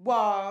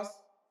was,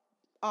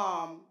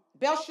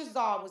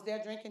 Belshazzar was there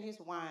drinking his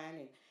wine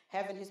and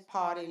having his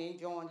party and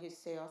enjoying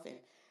himself,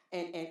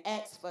 and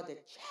asked for the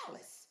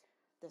chalice,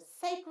 the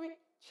sacred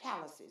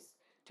chalices,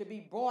 to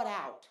be brought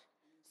out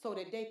so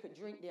that they could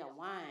drink their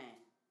wine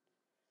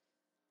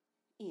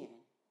in.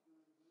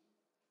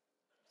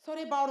 So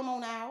they brought them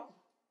on out,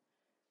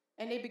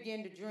 and they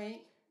began to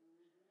drink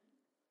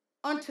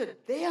unto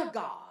their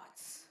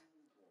gods,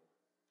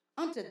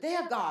 unto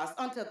their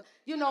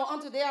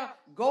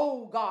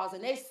gold gods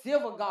and their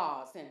silver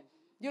gods and,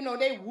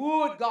 their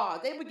wood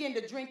gods. They began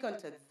to drink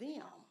unto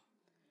them.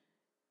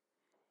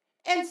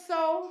 And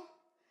so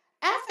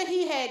after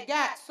he had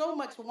got so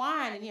much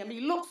wine in him,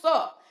 he looks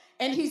up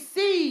and he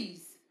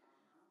sees,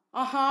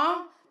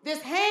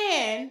 this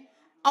hand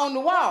on the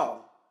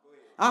wall.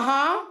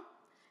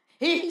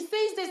 He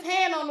sees this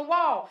hand on the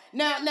wall.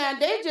 Now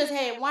they just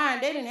had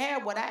wine. They didn't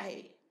have what I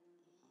had.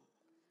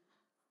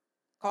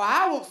 Because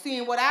I wasn't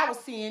seeing what I was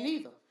seeing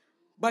either.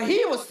 But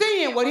he was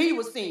seeing what he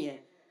was seeing.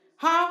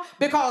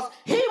 Because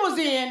he was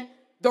in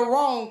the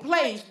wrong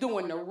place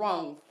doing the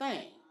wrong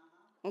thing.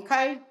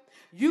 Okay?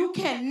 You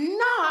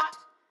cannot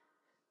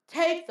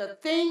take the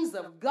things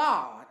of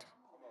God.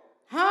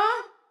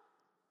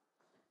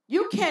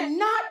 You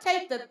cannot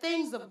take the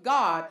things of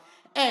God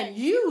and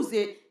use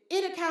it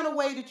any kind of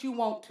way that you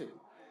want to.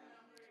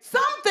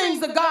 Some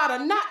things of God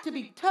are not to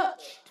be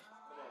touched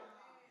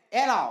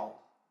at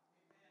all.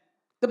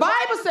 The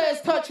Bible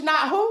says, touch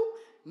not who?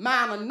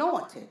 Mine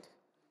anointed,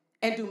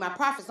 and do my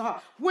prophets no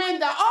harm. When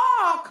the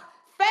ark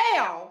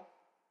fell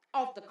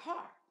off the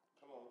cart,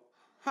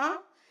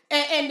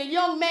 and the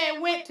young man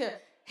he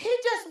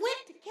just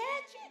went to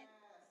catch it.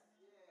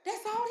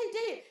 That's all he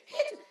did.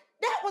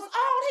 That was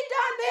all he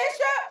done,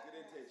 Bishop.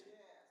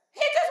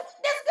 He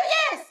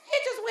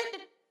just went to,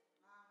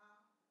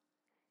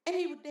 and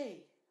he was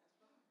dead.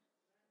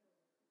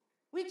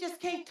 We just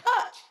can't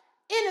touch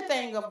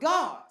anything of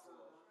God.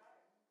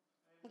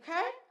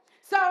 Okay?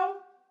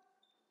 So,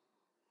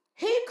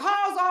 he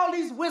calls all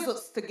these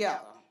wizards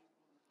together.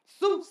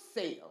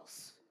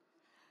 Soothsayers.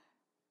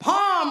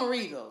 Palm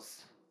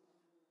readers.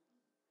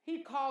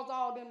 He calls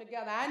all them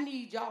together. I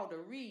need y'all to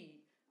read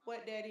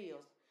what that is.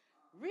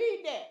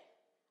 Read that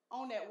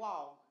on that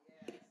wall.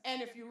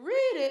 And if you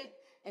read it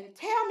and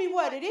tell me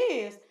what it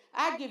is,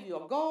 I give you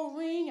a gold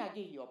ring, I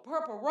give you a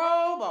purple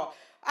robe, or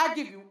I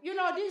give you,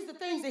 these are the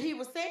things that he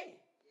was saying.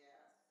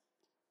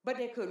 But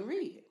they couldn't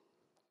read it.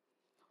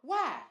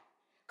 Why?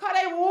 Because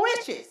they were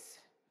witches.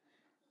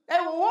 They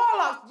were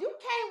warlocks. You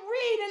can't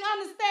read and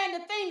understand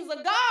the things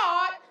of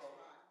God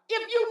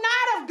if you're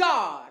not of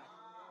God.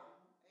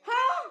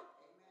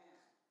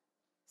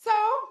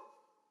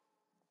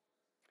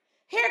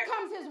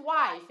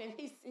 wife, and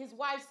his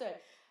wife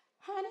said,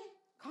 honey,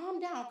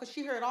 calm down, because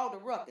she heard all the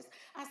ruckus.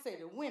 I said,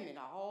 the women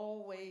are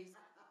always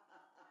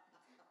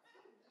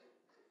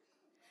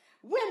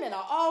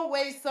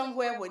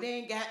somewhere where they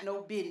ain't got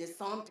no business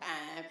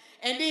sometime,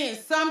 and then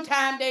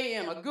sometime they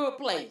in a good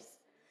place.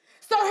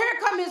 So here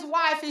come his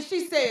wife, and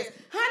she says,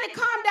 honey,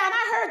 calm down.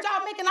 I heard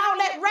y'all making all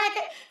that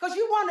racket because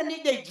you want to,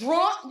 they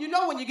drunk. You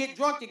know when you get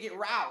drunk, you get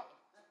rowdy.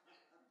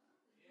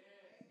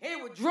 He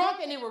was drunk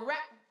and he was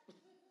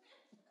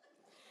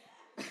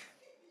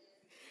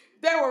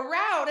they were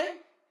rowdy,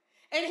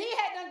 and he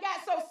had done got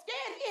so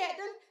scared he had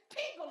done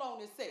tingle on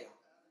himself.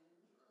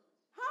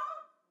 Huh?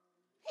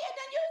 He had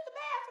done used the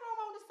bathroom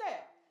on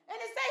himself. And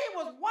they say he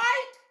was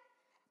white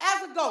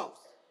as a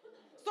ghost.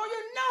 So you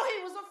know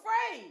he was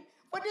afraid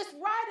for this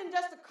writing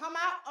just to come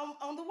out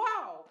on the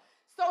wall.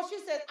 So she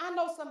says, I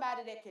know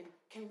somebody that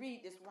can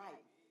read this writing.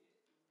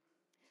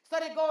 So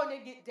they go and they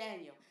get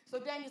Daniel. So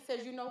Daniel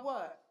says, you know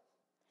what?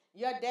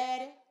 Your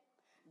daddy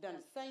done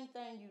the same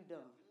thing you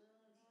done.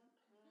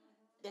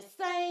 The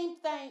same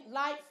thing,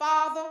 like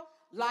father,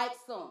 like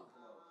son.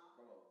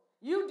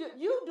 You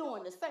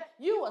doing the same.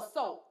 You are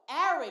so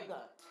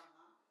arrogant.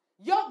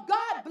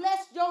 God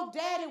blessed your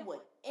daddy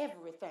with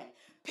everything.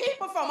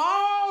 People from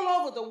all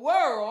over the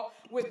world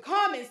would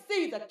come and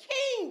see the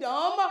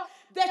kingdom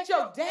that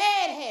your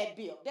dad had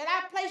built, that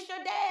I placed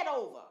your dad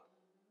over.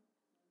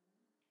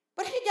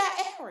 But he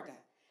got arrogant.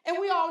 And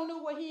we all knew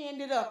where he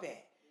ended up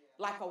at,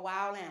 like a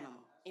wild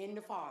animal in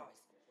the forest.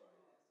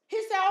 He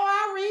said, oh,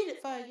 I'll read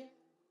it for you.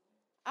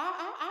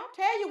 I'll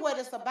tell you what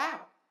it's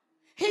about.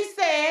 He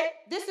said,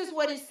 this is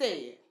what he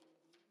said.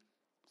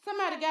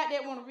 Somebody got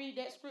that, want to read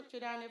that scripture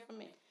down there for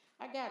me?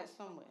 I got it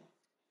somewhere.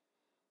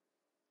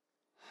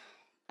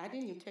 I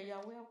didn't even tell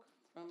y'all where I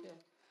come from there.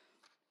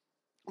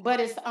 But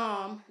it's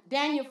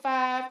Daniel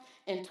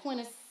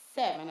 5:27.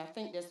 I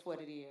think that's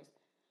what it is.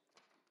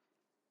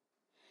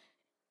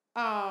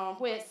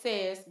 Where it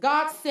says,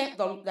 God sent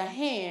the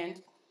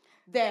hand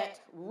that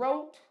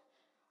wrote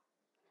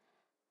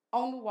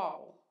on the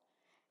wall.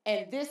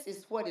 And this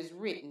is what is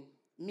written.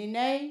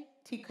 Mene,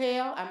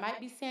 Tekel, I might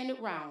be saying it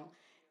wrong,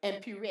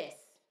 and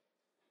Peres.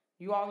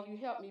 You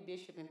help me,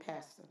 Bishop and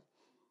Pastor.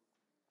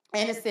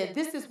 And it said,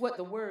 this is what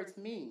the words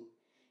mean.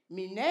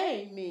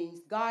 Mene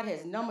means God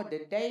has numbered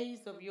the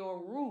days of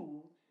your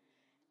rule,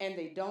 and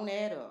they don't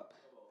add up.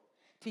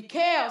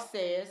 Tekel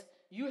says,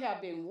 you have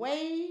been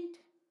weighed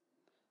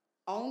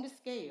on the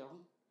scale,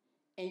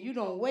 and you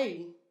don't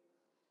weigh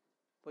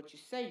what you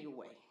say you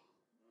weigh.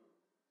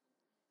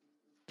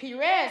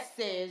 Peres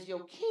says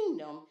your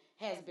kingdom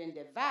has been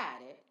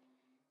divided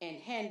and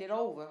handed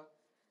over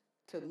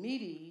to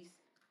Medes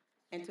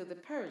and to the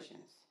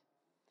Persians.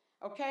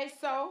 Okay,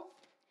 so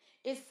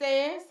it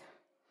says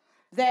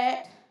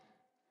that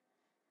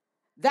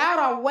thou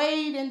art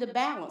weighed in the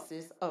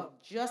balances of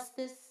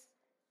justice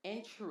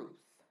and truth.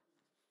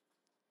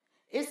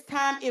 It's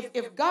time,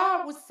 if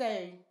God would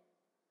say,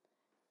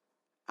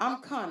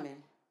 I'm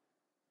coming,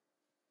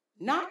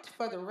 not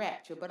for the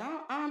rapture, but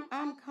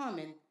I'm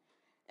coming,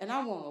 and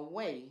I want to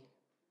weigh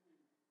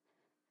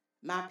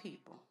my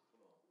people.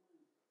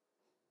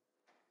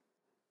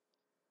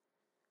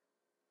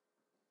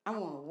 I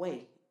want to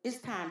weigh. It's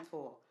time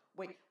for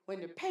wait.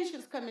 When the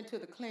patients come into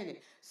the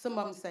clinic, some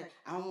of them say,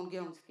 I don't want to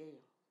get on the scale.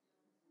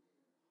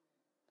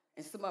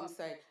 And some of them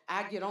say,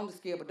 I get on the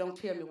scale, but don't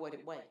tell me what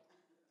it weighs.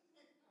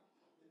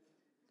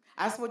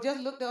 I said, well, just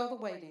look the other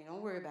way then.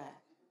 Don't worry about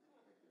it.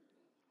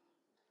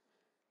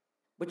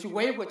 But you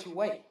weigh what you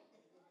weigh.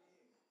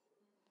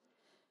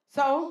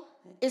 So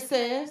it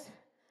says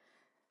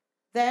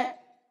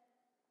that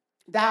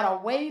thou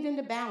art weighed in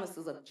the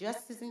balances of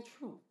justice and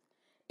truth,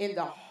 in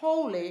the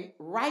holy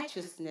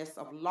righteousness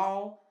of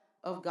law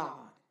of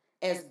God,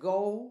 as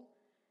gold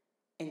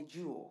and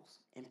jewels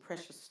and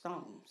precious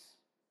stones.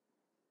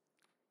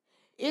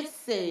 It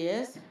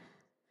says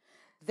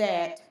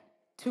that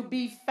to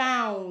be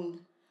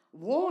found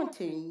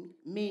wanting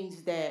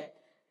means that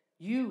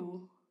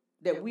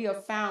we are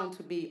found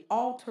to be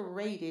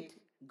alterated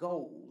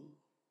gold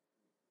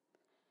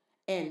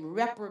and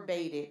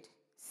reprobated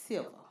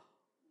silver,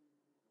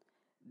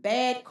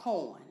 bad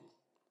coin,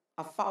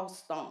 a false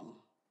stone.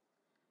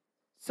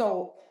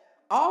 So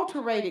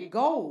alterated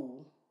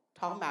gold,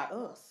 talking about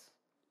us,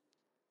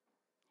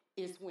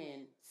 is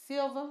when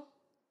silver,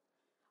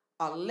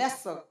 a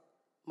lesser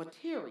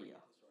material,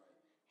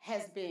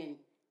 has been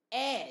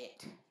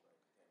added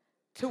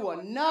to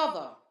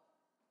another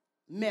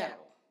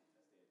metal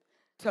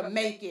to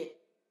make it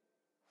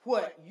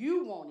what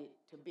you want it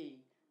to be,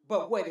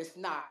 but what it's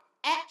not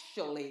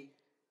actually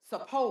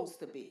supposed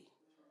to be.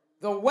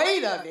 The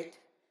weight of it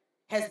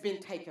has been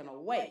taken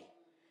away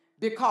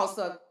because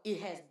of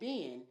it has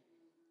been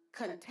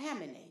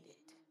contaminated.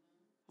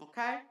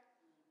 Okay?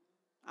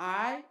 All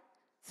right?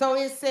 So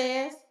it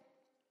says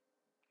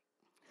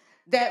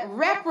that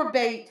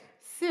reprobate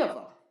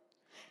silver.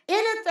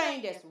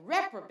 Anything that's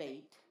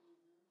reprobate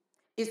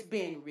is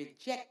being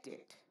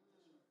rejected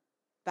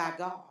by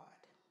God.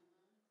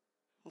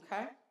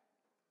 Okay?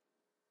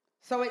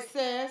 So it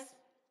says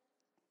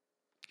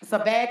It's a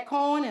bad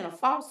coin and a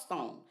false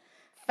stone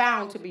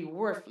found to be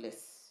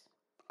worthless,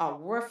 a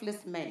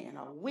worthless man,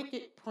 a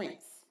wicked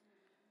prince,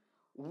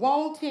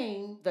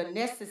 wanting the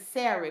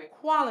necessary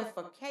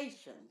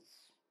qualifications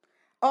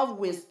of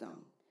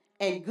wisdom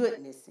and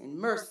goodness and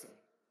mercy.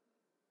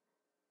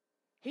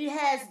 He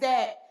has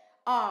that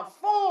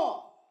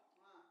form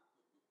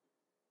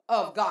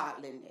of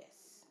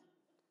godliness,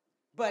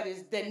 but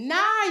is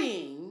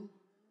denying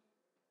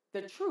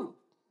the truth.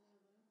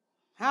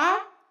 Huh?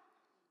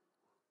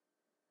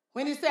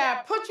 When he said,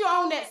 I put you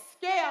on that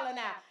scale and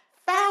I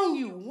found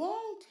you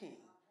wanting.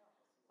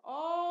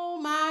 Oh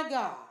my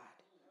God.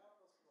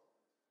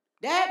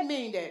 That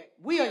means that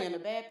we are in a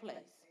bad place.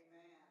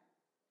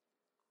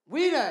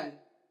 We done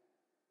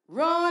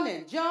run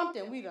and jumped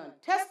and we done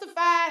testified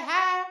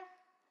high.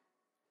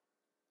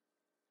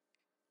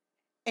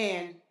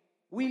 And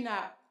we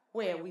not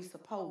where we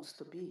supposed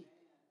to be.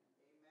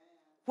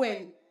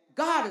 When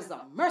God is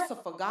a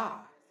merciful God.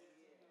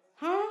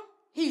 Huh?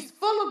 He's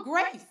full of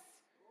grace.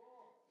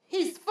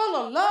 He's full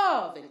of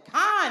love and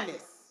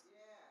kindness.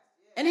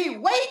 And he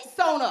waits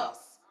on us.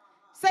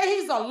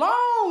 Say he's a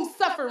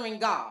long-suffering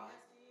God.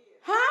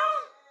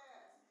 Huh?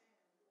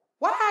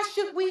 Why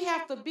should we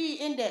have to be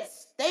in that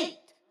state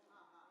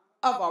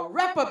of a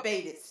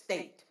reprobated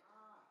state?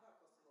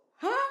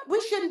 Huh? We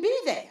shouldn't be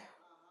there.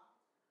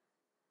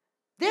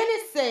 Then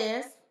it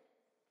says,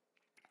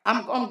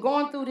 I'm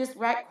going through this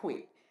right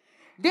quick.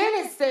 Then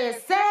it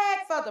says, sad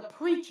for the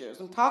preachers,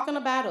 I'm talking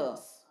about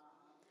us,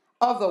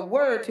 of the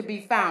word to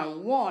be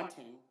found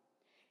wanting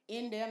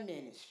in their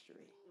ministry.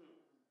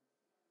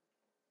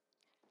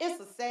 It's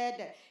a sad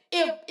day.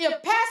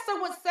 If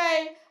pastor would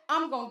say,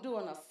 I'm going to do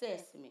an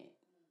assessment.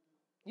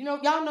 You know,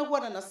 y'all know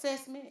what an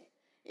assessment?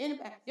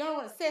 Anybody? Y'all know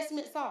what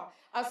assessments are?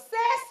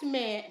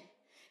 Assessment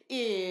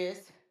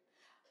is,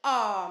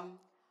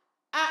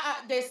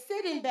 they're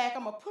sitting back.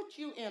 I'm going to put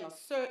you in a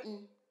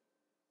certain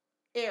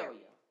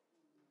area,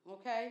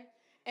 okay?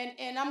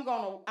 And I'm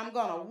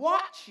gonna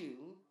watch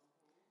you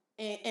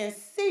and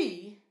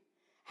see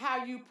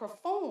how you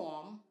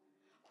perform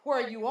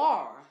where you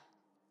are,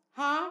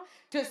 huh?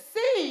 To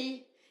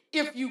see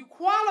if you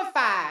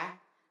qualify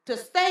to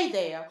stay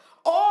there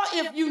or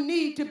if you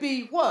need to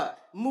be what?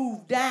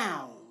 Moved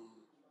down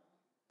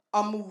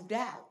or moved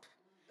out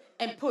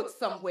and put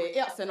somewhere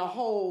else in a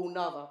whole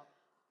nother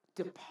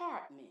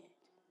department,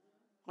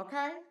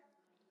 okay?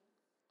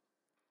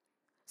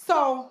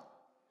 So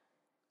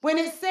when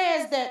it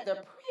says that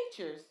the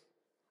preachers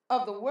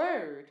of the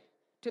word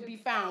to be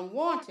found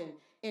wanting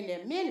in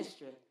their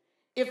ministry,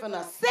 if an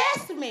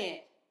assessment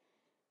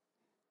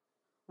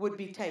would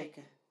be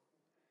taken,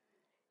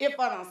 if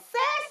an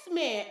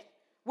assessment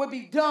would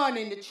be done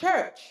in the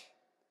church,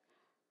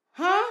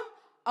 huh?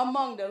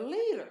 Among the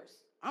leaders,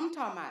 I'm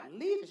talking about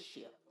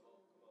leadership.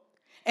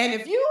 And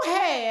if you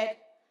had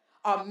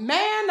a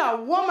man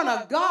or woman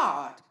of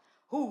God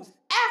who's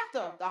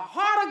after the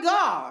heart of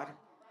God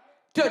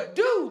to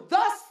do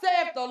thus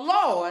saith the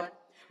Lord,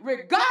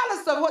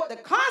 regardless of what the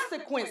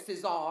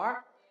consequences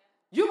are,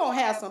 you're going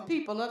to have some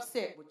people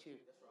upset with you.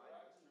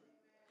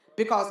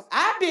 Because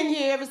I've been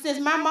here ever since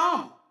my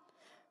mama.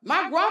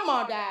 My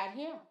grandma died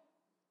here.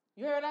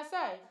 You heard I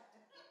say?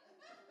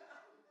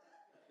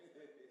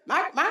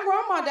 My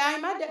grandma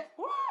died. My dad,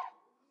 what?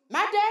 My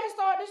daddy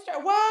started this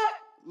church. What?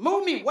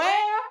 Move me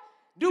where?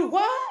 Do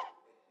what?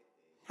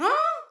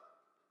 Huh?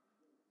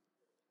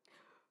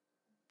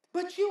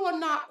 But you are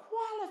not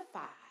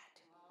qualified.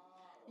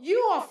 You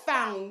are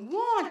found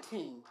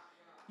wanting.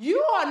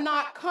 You are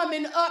not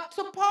coming up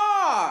to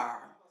par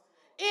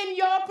in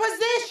your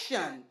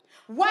position.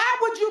 Why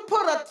would you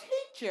put a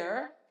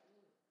teacher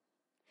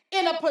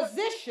in a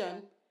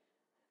position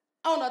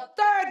on a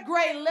third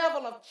grade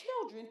level of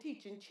children,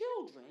 teaching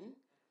children,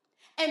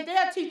 and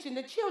they're teaching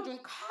the children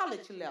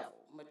college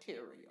level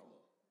material?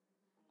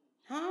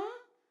 Huh?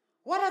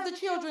 What are the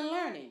children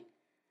learning?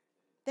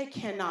 They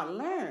cannot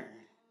learn.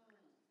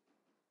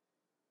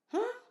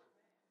 Huh?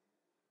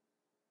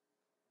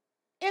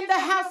 In the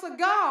house of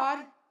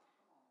God,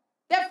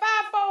 there are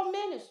fivefold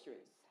ministries.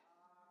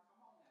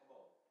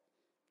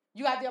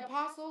 You have the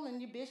apostles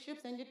and your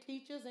bishops and your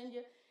teachers and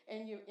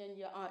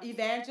your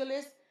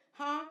evangelists,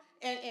 huh?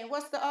 And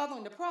what's the other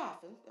one? The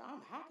prophet.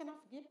 How can I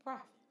forget the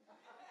prophet?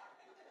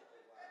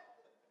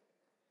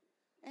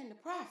 And the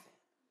prophet.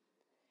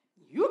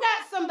 You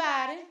got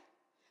somebody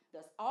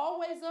that's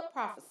always up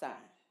prophesying.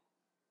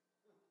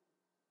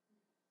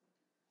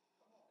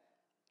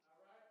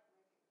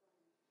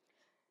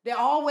 They're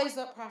always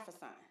up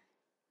prophesying.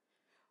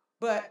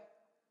 But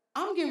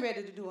I'm getting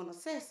ready to do an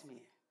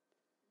assessment.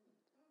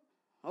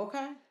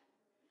 Okay?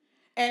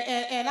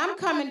 And I'm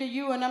coming to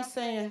you and I'm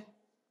saying,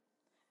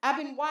 I've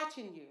been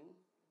watching you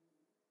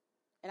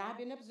and I've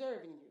been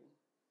observing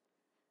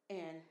you.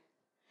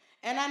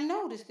 And I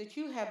noticed that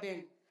you have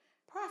been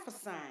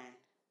prophesying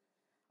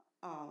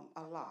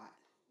a lot.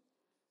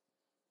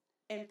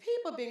 And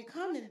people have been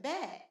coming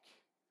back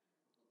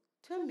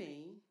to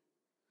me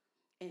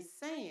and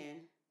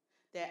saying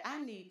that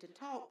I need to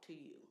talk to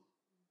you.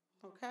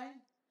 Okay?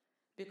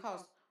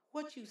 Because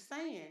what you're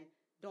saying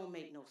don't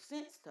make no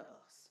sense to us.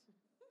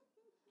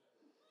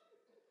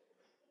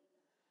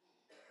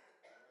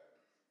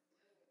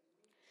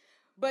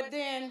 But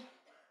then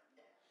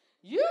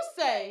you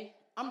say,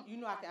 you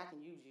know I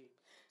can use you.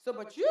 So,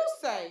 but you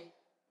say,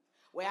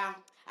 well,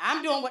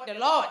 I'm doing what the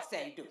Lord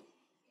say do.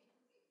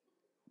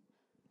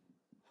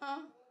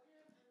 Huh?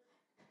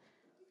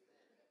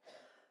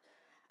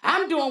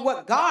 I'm doing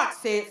what God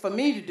said for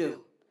me to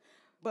do.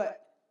 But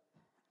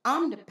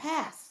I'm the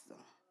pastor.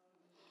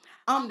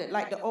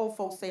 Like the old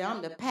folks say,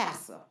 I'm the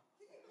pastor.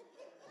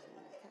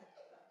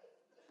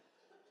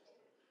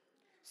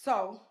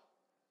 So,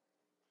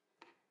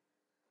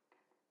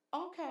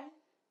 okay.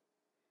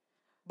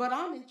 But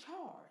I'm in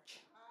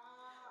charge.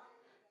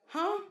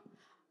 Huh?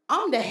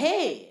 I'm the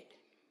head.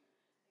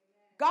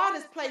 God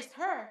has placed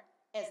her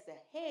as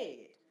the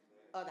head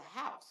of the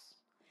house.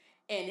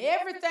 And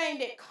everything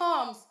that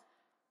comes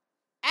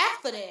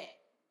after that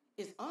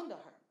is under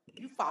her.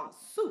 You follow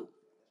suit.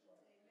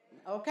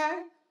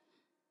 Okay?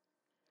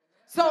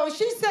 So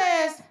she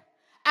says,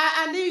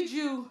 I need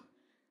you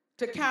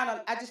to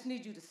I just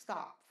need you to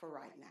stop for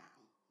right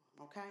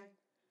now. Okay?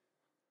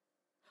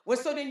 Well,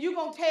 so then you're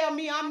going to tell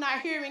me I'm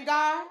not hearing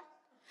God?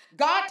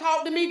 God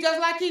talked to me just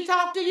like he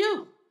talked to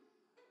you.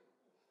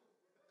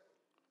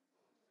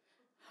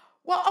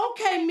 Well,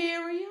 okay,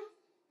 Miriam.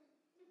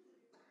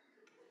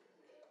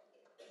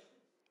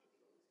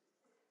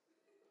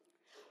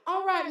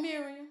 All right,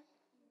 Miriam.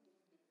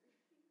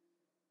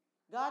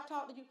 God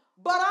talked to you.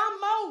 But I'm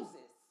Moses.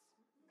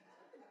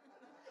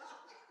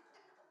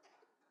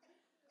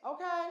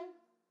 Okay?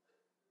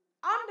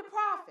 I'm the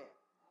prophet.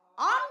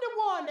 I'm the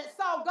one that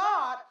saw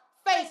God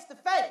face to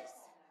face.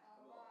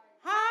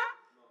 Huh?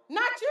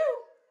 Not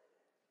you.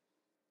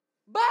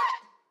 But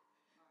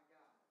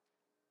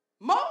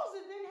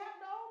Moses didn't have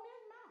to open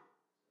his mouth.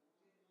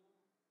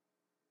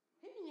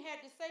 He didn't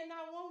have to say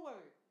not one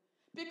word.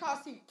 Because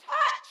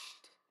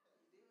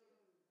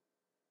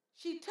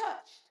she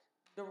touched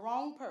the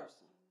wrong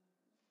person.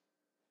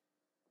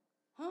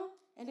 Huh?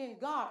 And then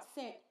God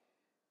sent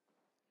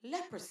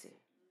leprosy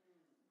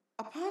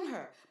upon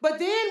her. But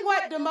then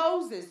what did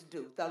Moses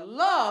do? The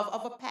love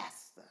of a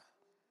pastor.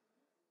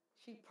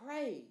 She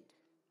prayed.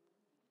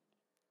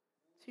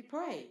 She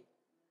prayed.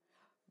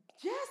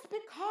 Just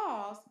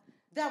because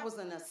there was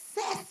an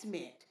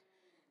assessment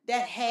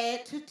that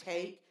had to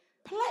take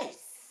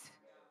place.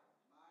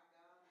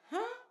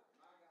 Huh?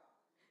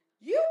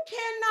 You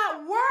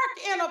cannot work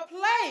in a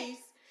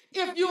place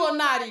if you are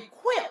not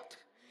equipped,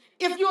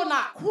 if you're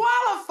not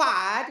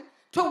qualified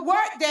to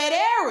work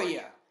that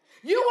area.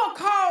 You will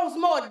cause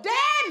more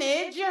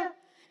damage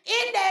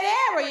in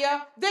that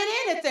area than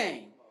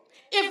anything.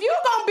 If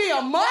you're going to be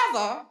a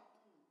mother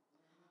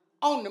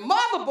on the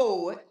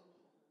motherboard,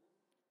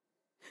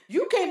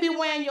 you can't be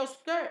wearing your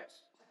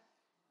skirts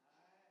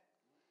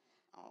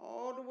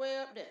all the way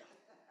up there.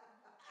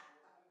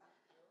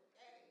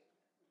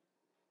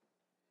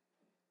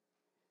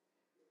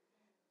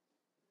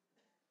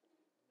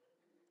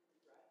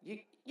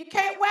 You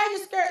can't wear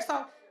your skirts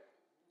on.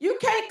 You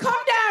can't come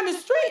down the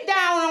street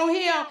down on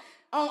here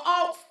on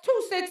Alt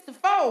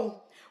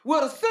 264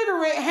 with a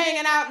cigarette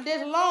hanging out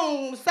this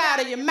long side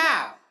of your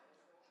mouth.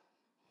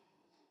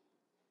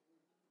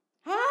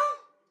 Huh?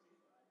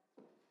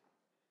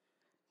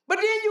 But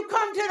then you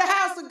come to the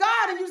house of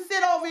God and you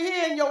sit over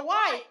here in your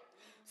white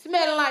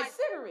smelling like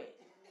cigarette.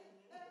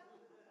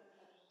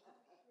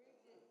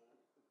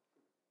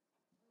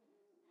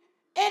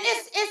 And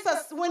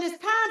when it's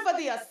time for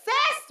the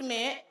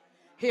assessment,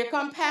 here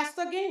come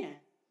Pastor again.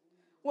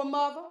 Well,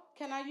 mother,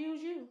 can I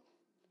use you?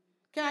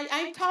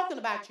 I ain't talking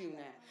about you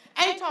now.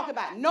 I ain't talking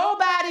about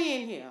nobody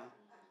in here.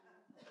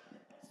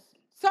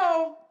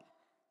 So,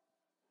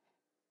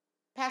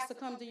 Pastor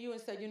comes to you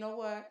and said, you know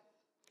what?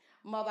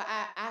 Mother,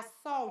 I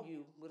saw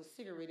you with a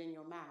cigarette in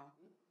your mouth.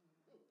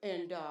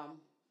 And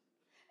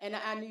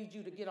I need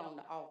you to get on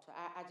the altar.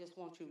 I just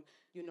want you,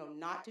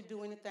 not to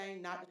do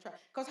anything, not to try.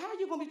 Because how are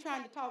you going to be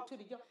trying to talk to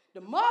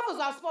the mothers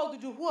are supposed to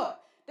do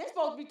what? They're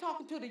supposed to be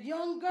talking to the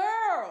young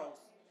girls.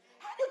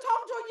 How you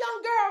talk to a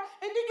young girl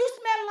and then you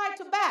smell like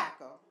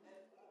tobacco?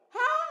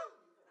 Huh?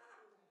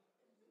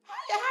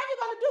 How you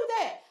going to do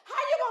that? How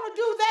you going to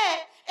do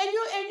that and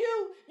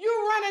you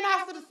running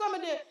after some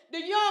of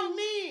the young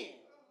men?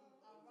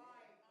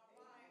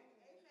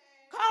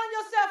 Calling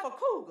yourself a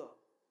cougar.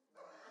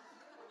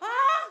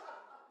 Huh?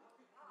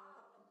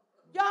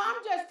 Y'all,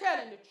 I'm just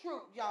telling the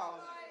truth,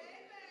 y'all.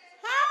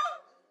 Huh?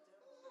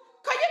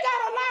 Because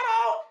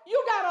you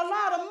got a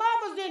lot of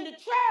mothers in the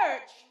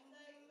church.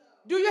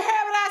 Do you hear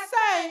what I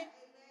say?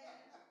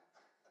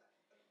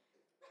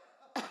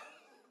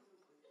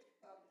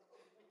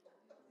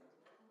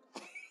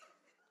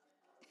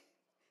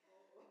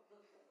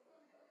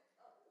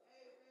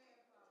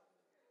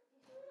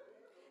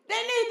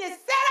 They need to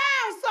sit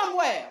down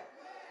somewhere.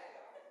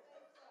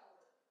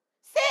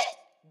 Sit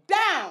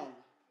down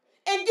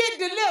and get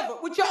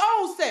delivered with your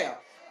own self.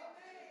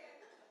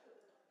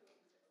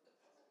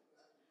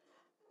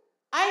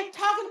 I ain't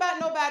talking about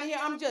nobody here.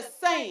 I'm just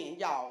saying,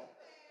 y'all.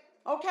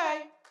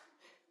 Okay?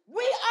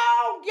 We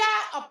all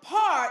got a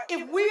part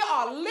if we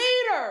are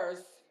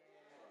leaders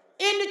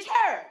in the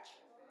church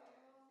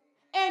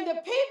and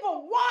the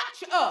people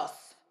watch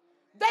us,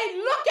 they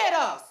look at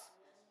us,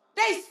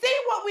 they see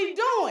what we're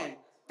doing,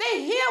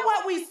 they hear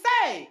what we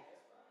say,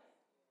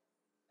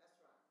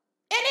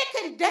 and it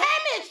can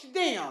damage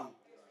them.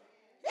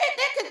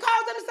 It can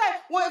cause them to say,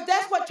 well, if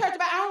that's what church is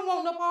about, I don't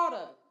want no part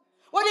of it.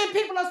 Well, then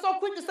people are so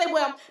quick to say,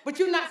 well, but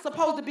you're not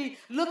supposed to be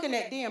looking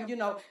at them,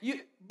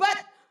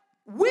 But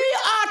we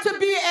are to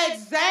be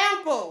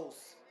examples.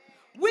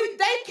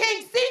 They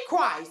can't see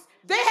Christ.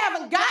 They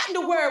haven't gotten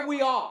to where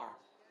we are.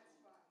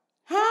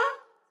 Huh?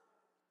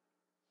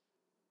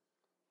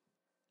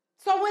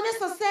 So when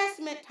it's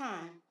assessment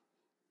time,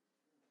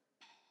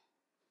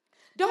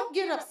 don't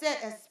get upset,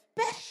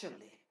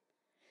 especially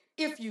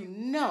if you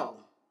know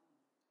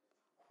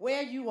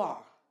where you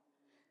are,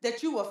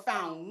 that you were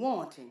found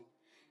wanting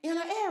in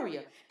an area.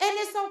 And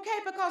it's okay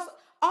because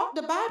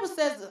the Bible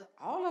says that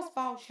all of us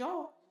fall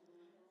short.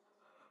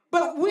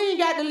 But we ain't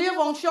got to live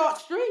on Short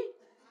Street.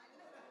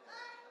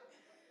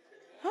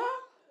 Huh?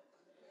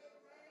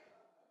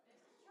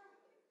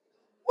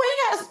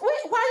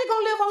 Why you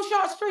going to live on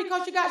Short Street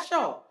because you got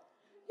short?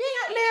 You ain't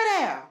got to live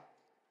there.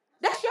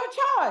 That's your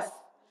choice.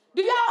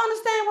 Do y'all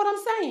understand what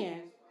I'm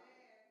saying?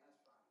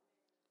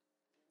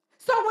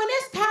 So when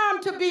it's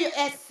time to be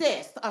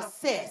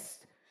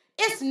assessed,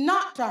 it's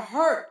not to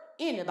hurt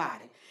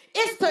anybody.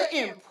 It's to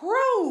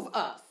improve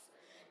us.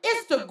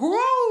 It's to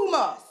groom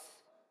us.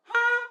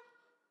 Huh?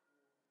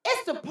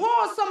 It's to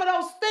pour some of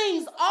those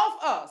things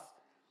off us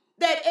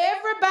that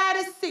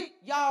everybody see.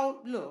 Y'all,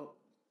 look.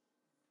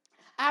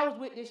 I was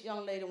with this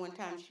young lady one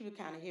time. She was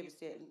kind of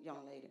heavy-set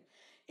young lady.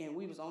 And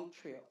we was on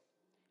a trip.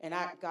 And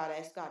I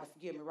asked God to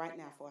forgive me right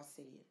now before I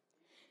say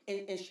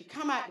it. And she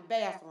come out the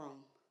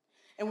bathroom.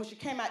 And when she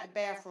came out the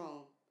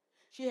bathroom,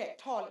 she had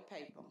toilet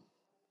paper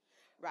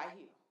right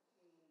here.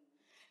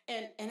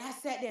 And I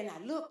sat there and I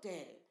looked at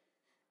it.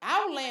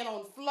 I was laying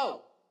on the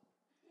floor.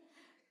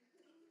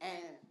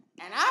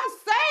 And I was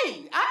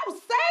saved. I was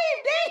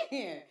saved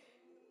then.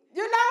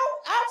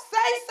 I was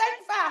saved,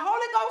 sanctified,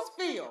 Holy Ghost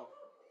filled,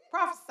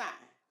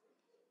 prophesying.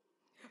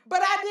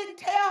 But I didn't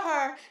tell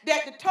her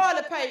that the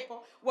toilet paper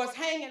was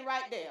hanging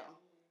right there.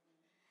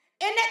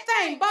 And that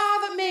thing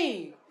bothered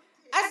me.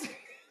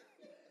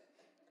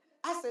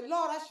 I said,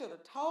 Lord, I should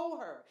have told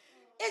her.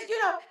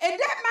 And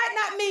that might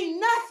not mean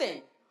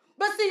nothing.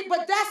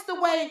 But that's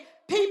the way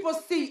people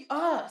see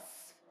us.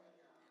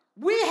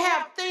 We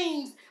have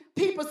things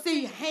people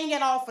see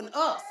hanging off in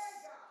us.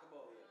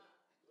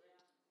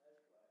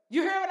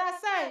 You hear what I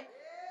say?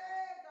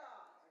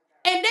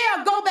 And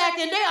they'll go back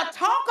and they'll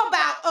talk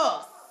about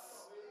us.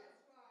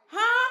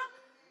 Huh?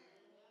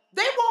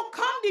 They won't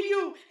come to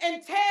you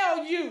and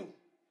tell you,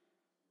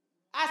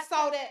 I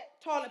saw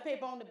that toilet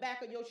paper on the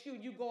back of your shoe.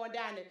 You going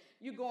down.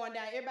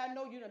 Everybody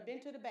know you done been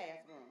to the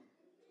bathroom.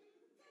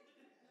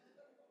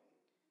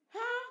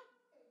 Huh?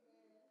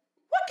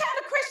 What kind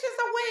of Christians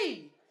are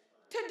we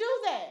to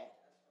do that?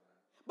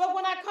 But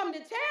when I come to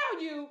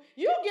tell you,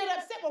 you get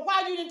upset. Well,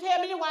 why you didn't tell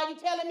me then? Why are you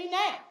telling me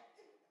now?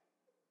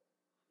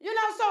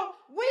 So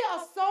we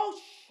are so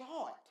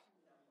short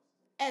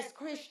as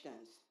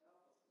Christians.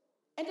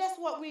 And that's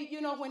what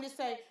when they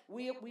say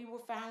we were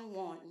found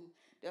wanting,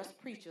 there's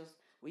preachers,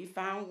 we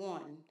found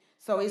wanting.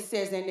 So it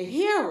says, and the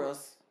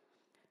hearers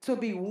to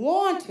be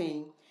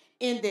wanting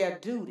in their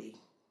duty,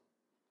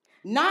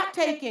 not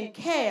taking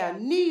care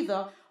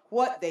neither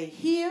what they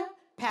hear,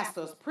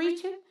 pastors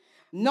preaching,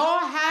 nor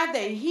how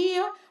they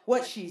hear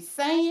what she's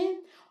saying,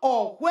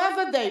 or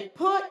whether they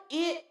put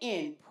it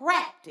in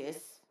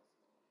practice,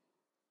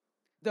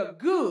 the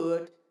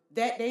good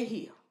that they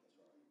hear.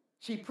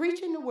 She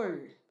preaching the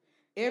word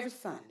every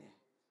Sunday.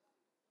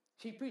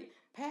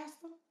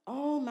 Pastor,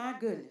 oh my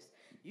goodness,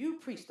 you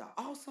preached an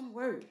awesome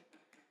word.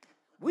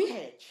 We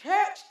had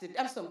church today.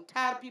 I'm so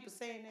tired of people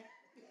saying that.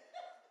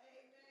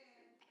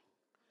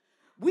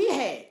 We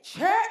had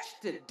church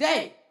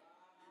today.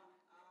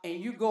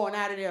 And you going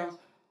out of there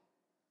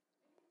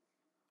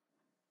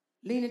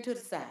leaning to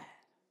the side.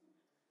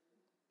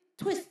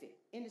 Twisted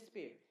in the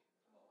spirit.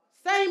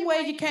 Same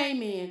way you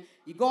came in,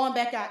 you're going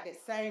back out that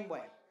same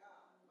way.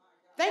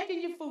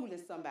 Thinking you're fooling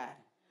somebody.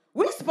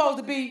 We're supposed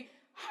to be,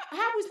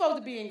 how are we supposed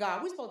to be in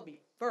God? We're supposed to be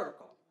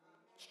vertical.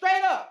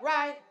 Straight up,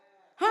 right?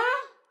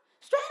 Huh?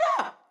 Straight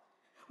up.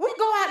 We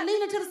go out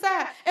leaning to the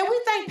side, and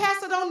we think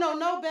Pastor don't know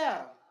no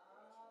better.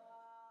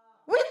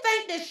 We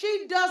think that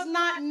she does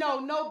not know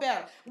no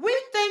better. We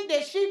think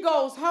that she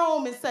goes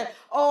home and says,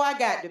 oh, I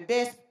got the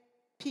best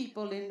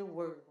people in the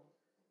world.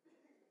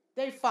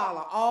 They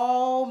follow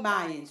all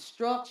my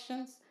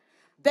instructions.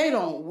 They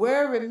don't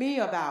worry me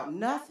about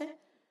nothing.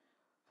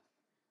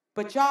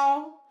 But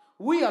y'all,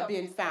 we are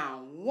being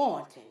found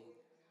wanting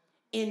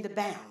in the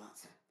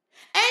balance.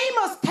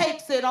 Amos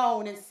takes it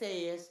on and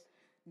says,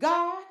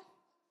 God,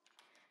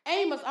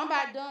 I'm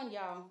about done,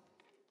 y'all.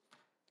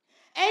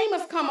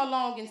 Amos come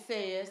along and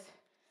says,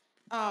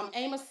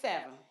 Amos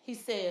 7, he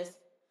says,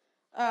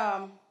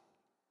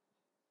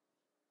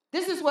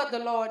 this is what the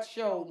Lord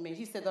showed me.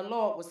 He said the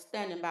Lord was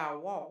standing by a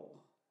wall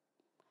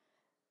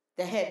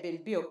that had been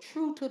built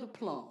true to the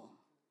plumb.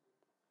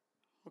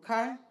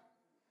 Okay?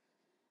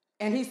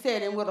 And he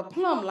said, and with a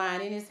plumb line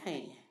in his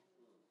hand.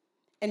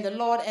 And the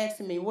Lord asked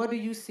me, what do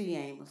you see,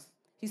 Amos?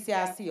 He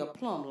said, I see a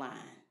plumb line.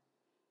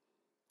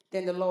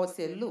 Then the Lord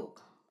said,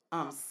 look,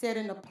 I'm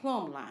setting a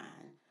plumb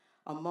line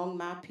among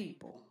my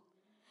people,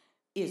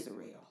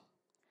 Israel.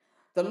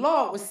 The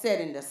Lord was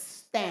setting the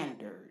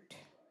standard.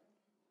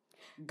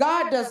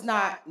 God does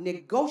not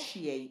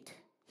negotiate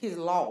his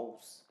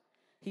laws.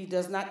 He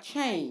does not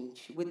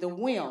change with the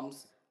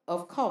whims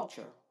of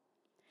culture.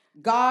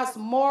 God's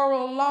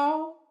moral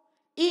law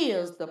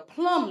is the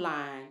plumb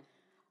line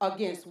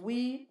against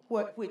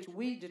which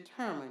we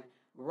determine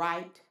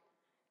right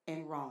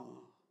and wrong.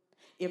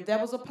 If there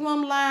was a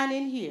plumb line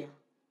in here,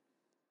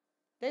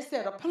 they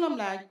said a plumb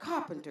line,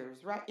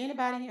 carpenters, right?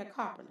 Anybody here a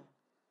carpenter?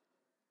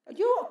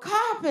 You a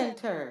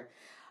carpenter.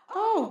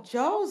 Oh,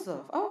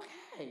 Joseph,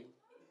 okay.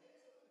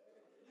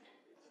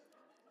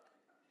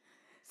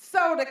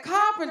 So the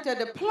carpenter,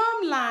 the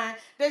plumb line,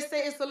 they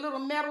say it's a little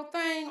metal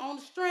thing on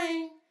the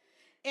string.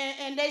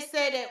 And they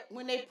say that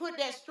when they put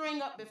that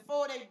string up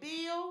before they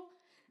build,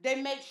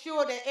 they make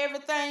sure that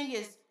everything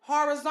is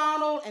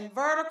horizontal and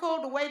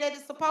vertical the way that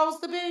it's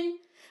supposed to be.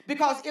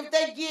 Because if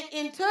they get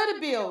into the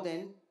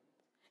building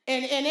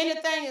and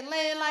anything is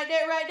laying like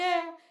that right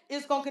there,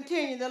 it's going to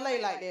continue to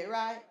lay like that,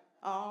 right?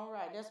 All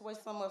right, that's the way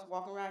some of us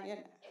walking around here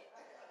now.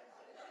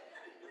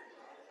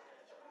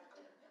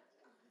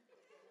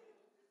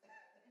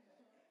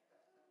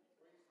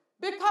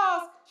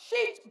 Because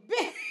she's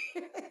big.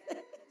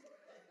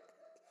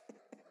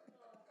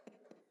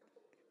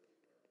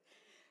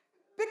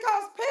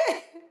 Because,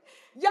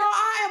 y'all,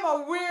 I am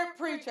a weird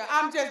preacher.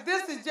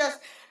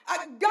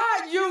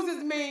 God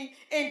uses me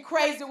in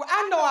crazy ways.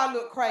 I know I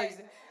look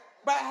crazy,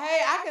 but hey,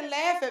 I can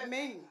laugh at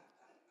me.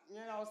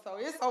 So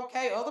it's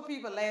okay. Other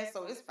people laugh,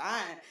 so it's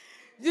fine.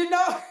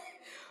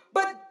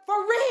 But for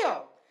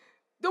real,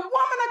 the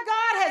woman of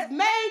God has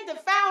made the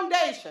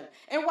foundation.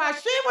 And while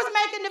she was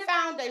making the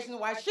foundation,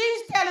 while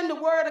she's telling the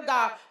word of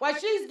God, while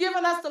she's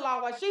giving us the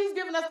law, while she's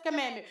giving us the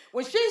commandment,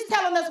 when she's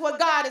telling us what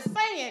God is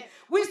saying,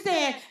 we're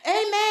saying,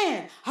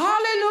 amen,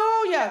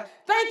 hallelujah,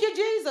 thank you,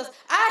 Jesus.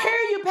 I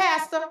hear you,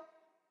 Pastor.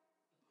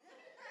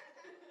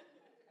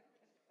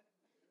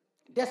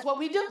 That's what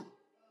we do.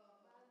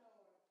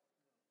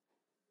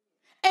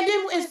 And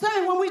then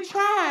suddenly when we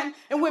try,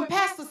 and when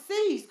Pastor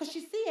sees, because she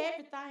see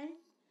everything,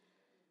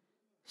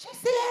 she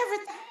see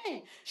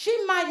everything.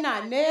 She might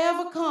not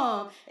never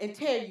come and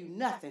tell you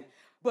nothing,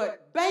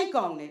 but bank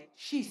on it,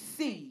 she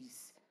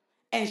sees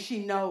and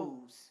she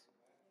knows.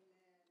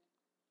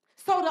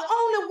 So the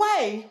only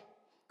way,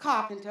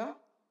 carpenter,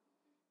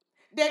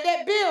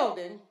 that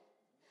building,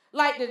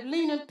 like the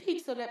Leaning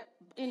Peaks of that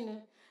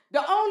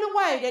the only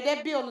way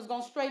that building is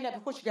going to straighten up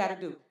is what you got to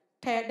do.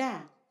 Tear it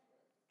down.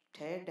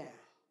 Tear it down.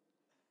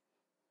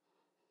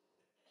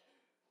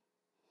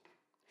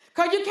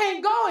 Because you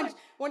can't go and,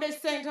 when they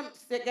sing to me,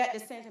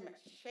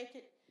 shake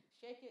it,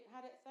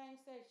 how that thing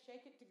says,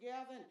 shake it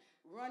together and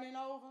running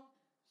over.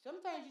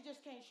 Sometimes you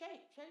just can't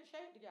shake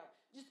it together.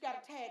 You just got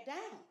to tear it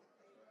down.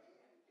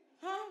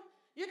 Huh?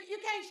 You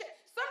can't shake.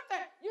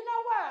 Something, you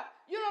know what?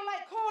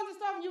 Like corns and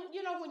stuff,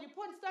 when you're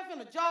putting stuff in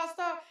a jar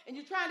stuff and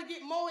you're trying to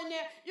get more in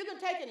there, you can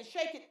take it and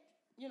shake it,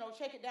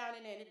 shake it down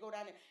in there and it go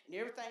down there and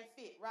everything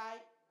fit,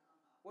 right?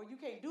 Well,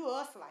 you can't do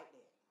us like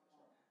that.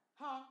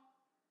 Huh?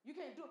 You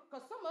can't do it,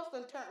 because some of us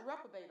done turned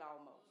reprobate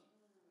almost.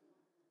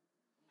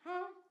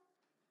 Huh?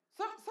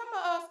 Some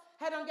of us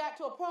had done got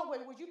to a point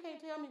where you can't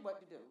tell me what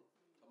to do.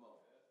 Come on.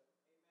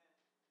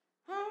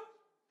 Huh?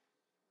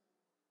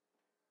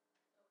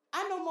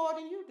 I know more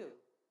than you do.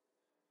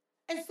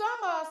 And some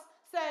of us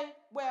say,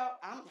 well,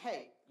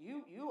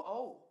 you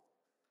old.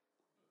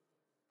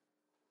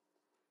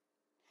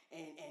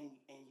 And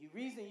the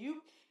reason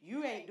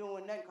you ain't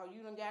doing nothing because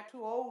you done got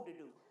too old to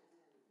do it.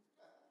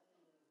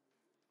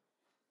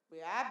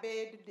 Well, I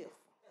beg to differ.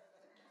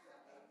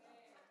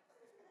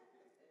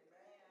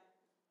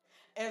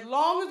 As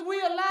long as we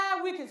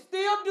alive, we can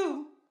still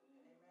do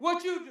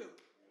what you do.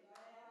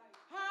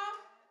 Huh?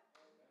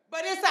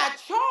 But it's our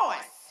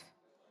choice.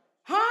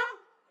 Huh?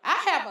 I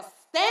have a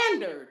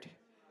standard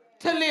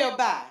to live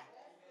by.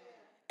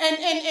 And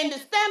the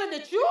standard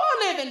that you're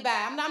living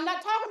by, I'm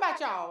not talking about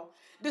y'all.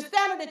 The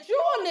standard that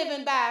you're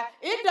living by,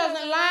 it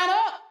doesn't line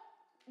up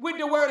with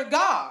the word of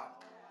God.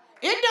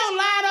 It don't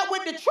line up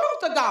with the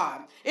truth of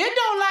God. It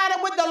don't line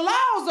up with the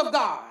laws of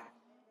God.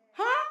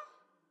 Huh?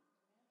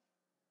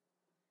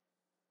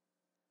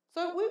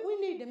 So we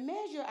need to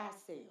measure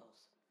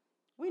ourselves.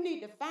 We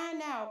need to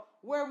find out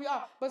where we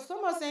are. But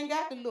some of us ain't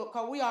got to look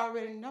because we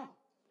already know.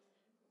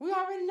 We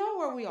already know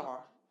where we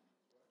are.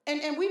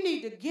 And we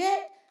need to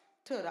get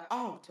to the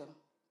altar.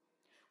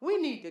 We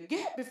need to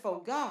get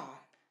before God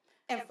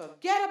and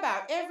forget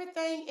about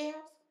everything else.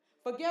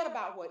 Forget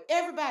about what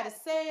everybody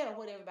said or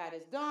what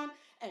everybody's done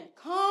and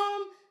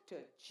come to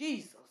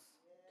Jesus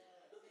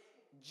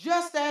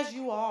just as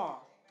you are.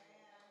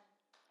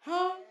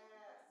 Huh?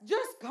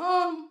 Just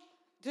come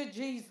to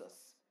Jesus.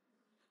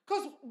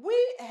 Because we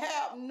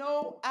have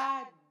no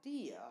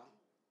idea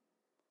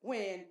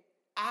when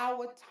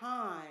our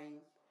time,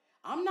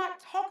 I'm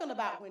not talking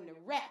about when the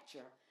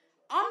rapture,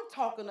 I'm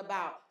talking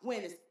about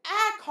when it's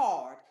our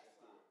card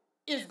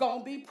is going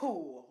to be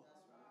pulled.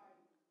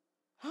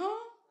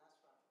 Huh?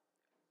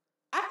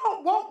 I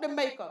don't want to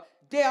make a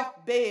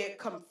deathbed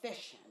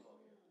confession.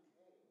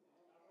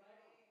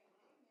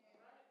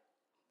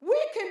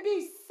 We can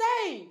be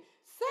saved,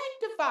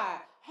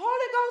 sanctified,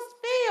 Holy Ghost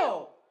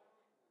filled,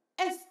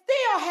 and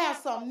still have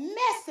some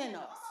mess in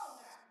us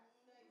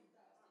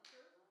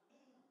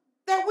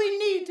that we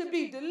need to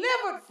be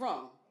delivered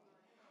from.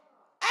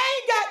 I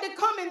ain't got to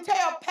come and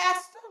tell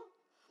Pastor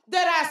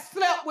that I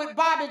slept with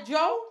Bobby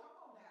Joe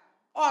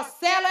or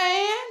Sally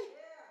Ann.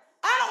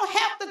 I don't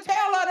have to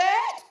tell her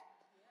that.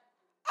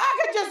 I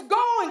could just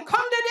go and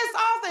come to this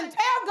altar and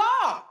tell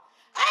God.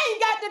 I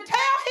ain't got to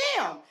tell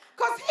him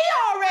because he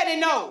already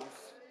knows.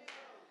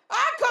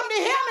 I come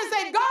to him and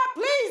say, God,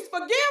 please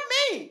forgive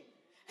me.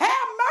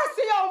 Have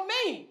mercy on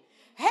me.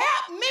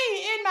 Help me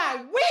in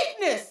my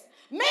weakness.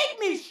 Make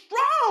me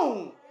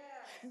strong.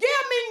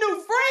 Give me new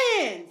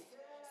friends.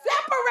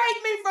 Separate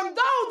me from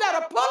those that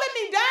are pulling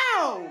me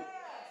down.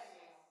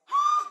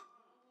 Huh?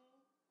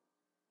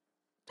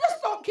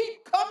 Just don't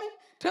keep coming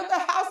to the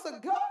house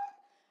of God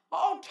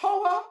all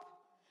tore up,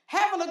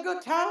 having a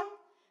good time,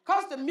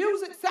 because the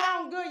music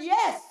sounds good.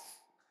 Yes,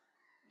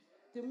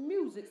 the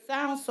music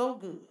sounds so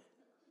good.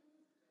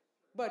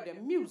 But the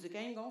music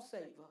ain't going to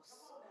save us.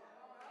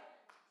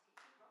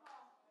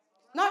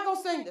 Not going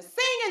to sing. The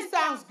singing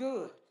sounds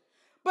good.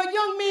 But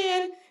young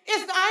men,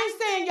 I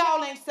ain't saying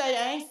y'all ain't saved.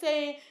 I ain't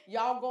saying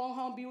y'all going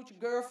home be with your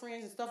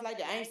girlfriends and stuff like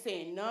that. I ain't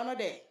saying none of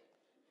that.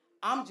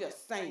 I'm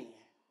just saying,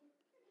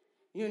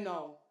 and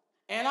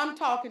I'm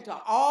talking to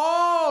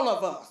all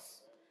of us.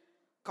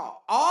 Because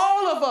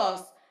all of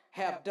us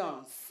have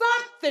done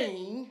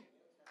something.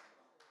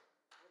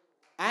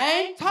 I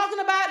ain't talking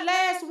about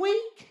last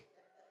week.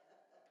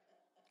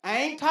 I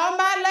ain't talking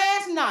about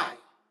last night.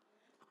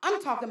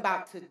 I'm talking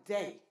about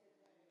today.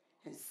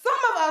 And some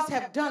of us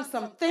have done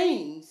some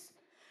things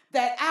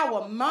that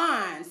our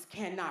minds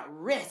cannot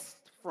rest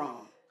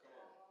from.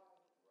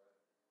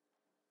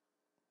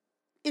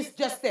 It's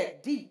just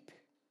that deep.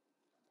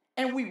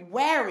 And we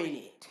wearing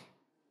it.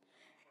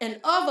 And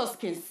others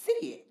can see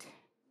it.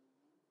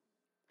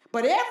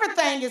 But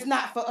everything is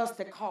not for us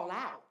to call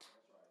out.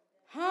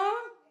 Huh?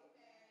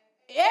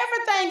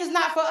 Everything is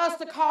not for us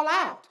to call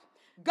out.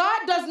 God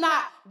does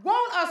not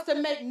want us to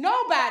make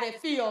nobody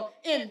feel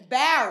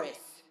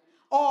embarrassed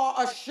or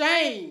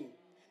ashamed.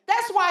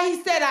 That's why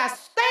he said, I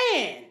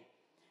stand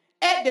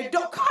at the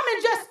door. Come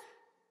and just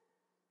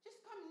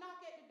come and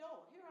knock at the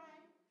door. Here I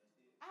am.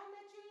 I'll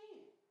let you in.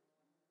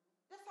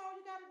 That's all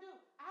you got to do.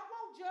 I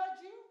won't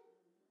judge you.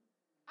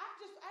 I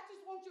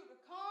just want you to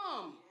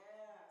come.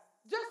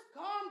 Just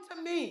come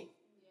to me.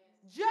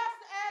 Just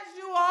as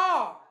you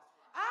are.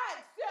 I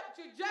accept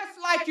you just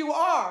like you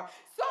are.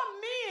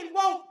 Some men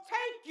won't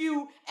take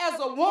you as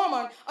a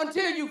woman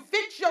until you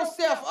fix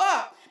yourself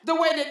up the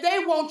way that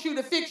they want you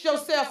to fix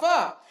yourself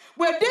up.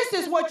 Well, this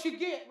is what you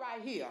get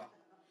right here.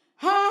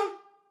 Huh?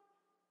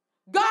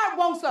 God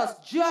wants us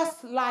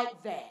just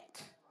like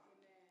that.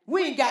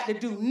 We ain't got to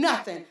do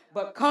nothing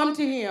but come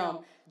to him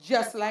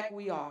just like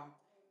we are.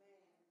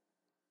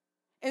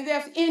 And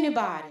if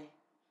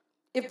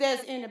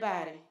there's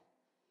anybody,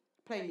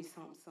 play me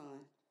something, son.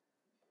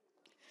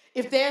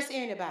 If there's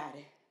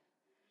anybody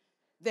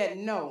that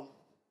know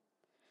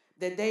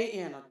that they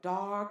in a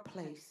dark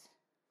place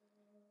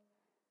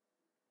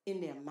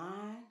in their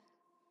mind,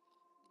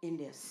 in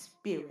their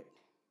spirit,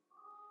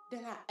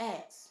 then I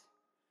ask,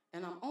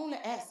 and I'm only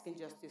asking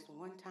just this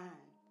one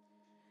time,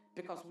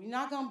 because we're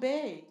not going to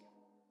beg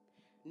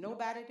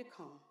nobody to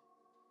come.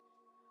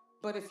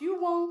 But if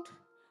you want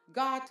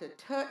God to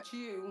touch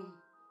you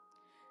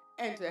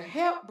and to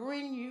help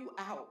bring you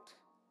out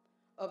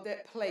of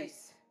that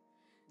place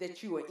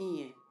that you are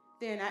in,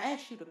 then I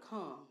ask you to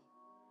come.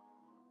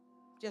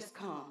 Just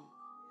come.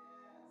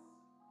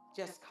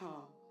 Just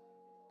come.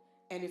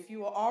 And if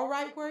you are all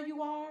right where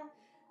you are,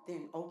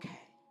 then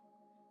okay.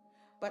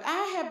 But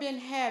I have been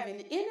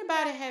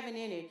anybody having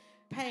any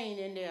pain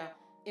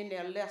in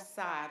their left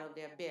side of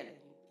their belly?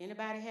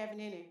 Anybody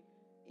having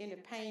any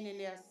pain in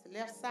their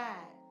left side?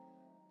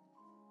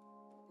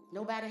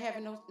 Nobody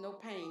having no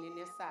pain in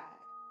their side,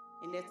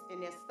 in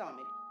their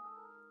stomach.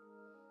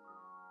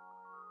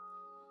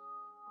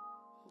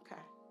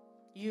 Okay.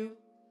 You?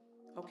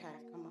 Okay,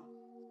 come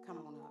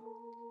on up.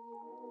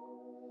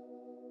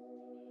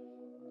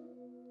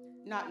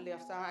 Not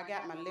left side. I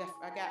got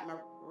my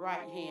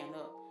right hand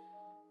up.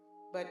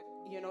 But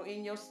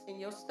in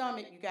your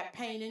stomach, you got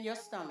pain in your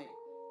stomach.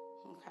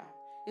 Okay.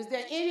 Is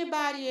there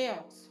anybody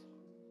else?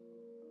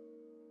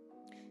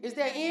 Is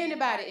there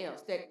anybody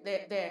else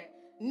that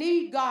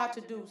need God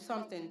to do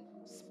something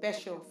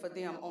special for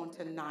them on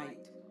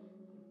tonight?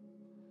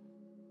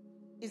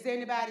 Is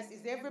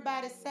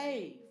everybody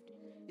saved?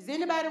 Does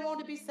anybody want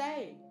to be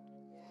saved?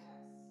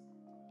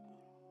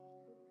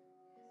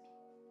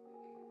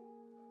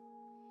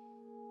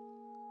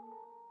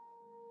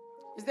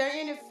 Is there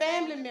any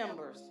family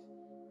members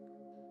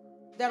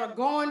that are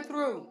going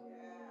through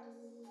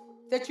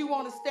that you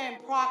want to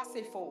stand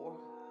proxy for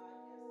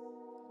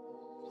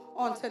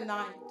on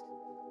tonight.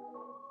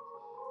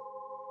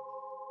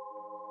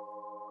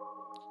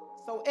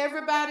 So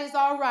everybody's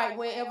all right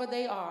wherever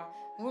they are.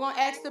 We're going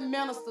to ask the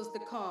ministers to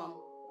come.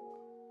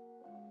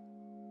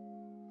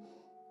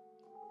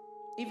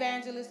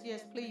 Evangelist,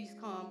 yes, please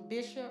come.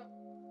 Bishop,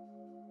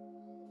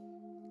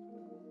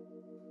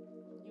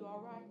 you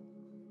all right?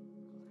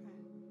 Okay.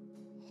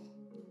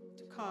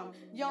 To come.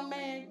 Young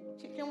man,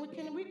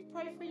 can we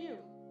pray for you?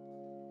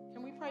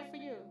 Can we pray for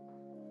you?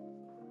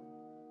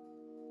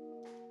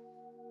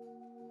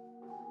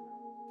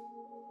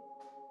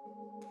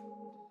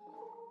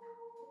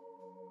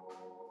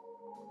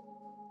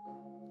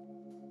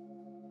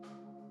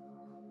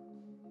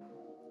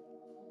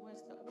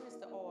 Where's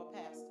the oil,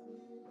 Pastor?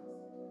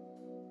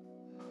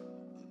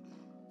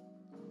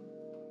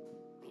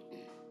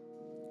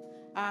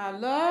 I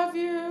love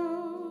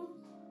you.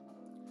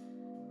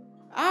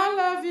 I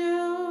love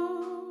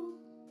you.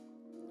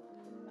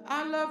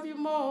 I love you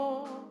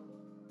more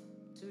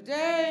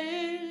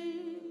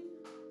today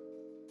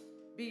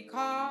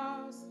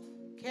because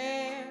you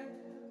care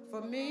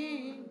for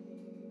me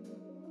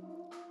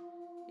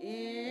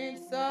in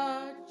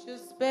such a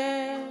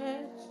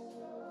special.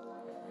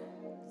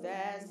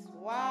 That's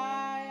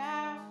why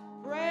I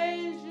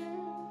praise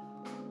you.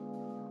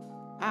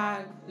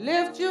 I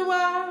lift you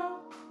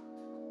up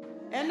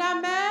and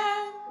I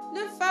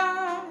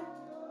magnify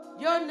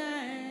your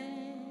name.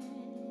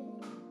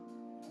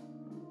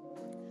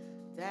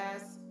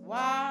 That's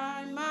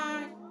why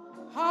my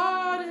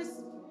heart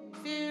is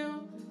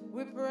filled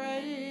with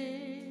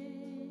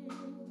praise.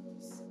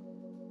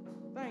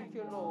 Thank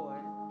you,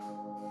 Lord.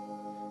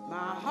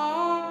 My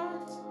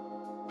heart,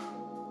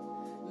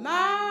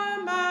 my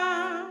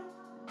mind,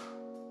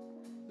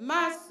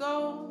 my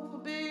soul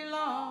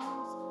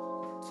belongs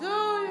to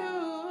you.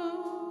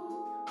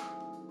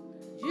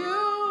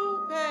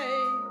 You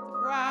paid the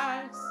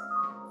price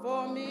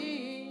for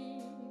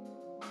me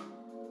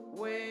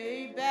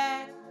way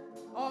back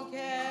on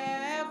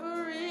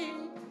Calvary.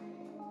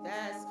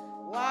 That's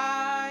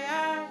why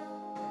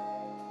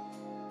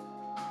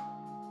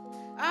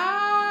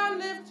I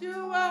lift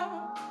you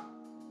up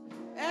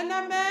and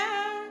I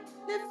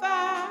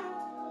magnify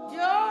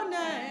your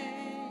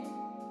name.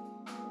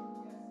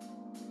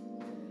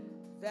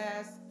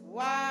 That's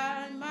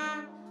why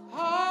my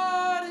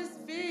heart is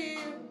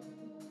filled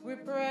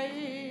with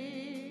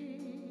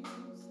praise.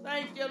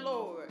 Thank you,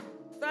 Lord.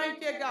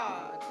 Thank you,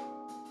 God.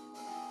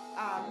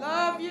 I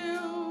love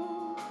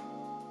you.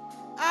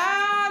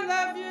 I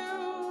love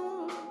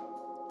you.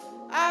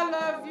 I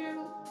love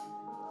you.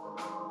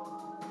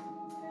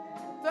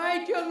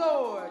 Thank you,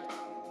 Lord,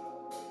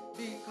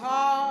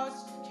 because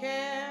you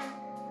care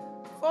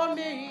for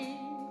me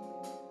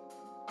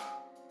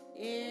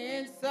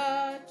in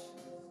such.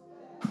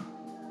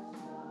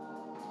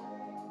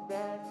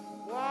 That's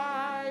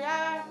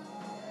why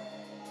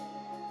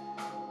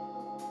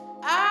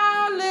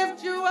I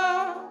lift you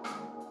up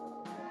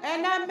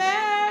and I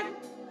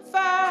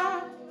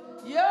magnify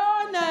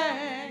your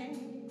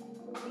name.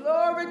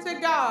 Glory to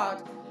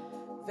God.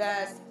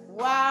 That's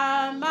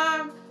why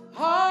my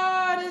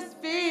heart is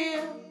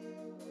filled.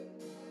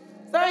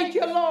 Thank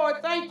you,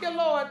 Lord. Thank you,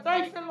 Lord.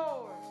 Thank you,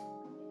 Lord.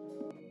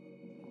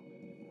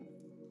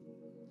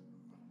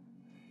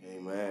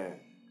 Amen.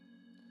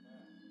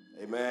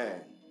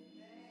 Amen.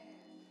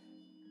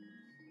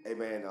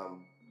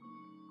 Amen.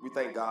 We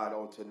thank God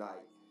on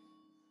tonight.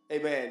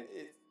 Amen.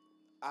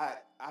 I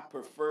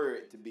prefer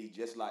it to be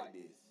just like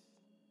this.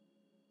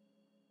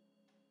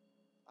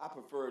 I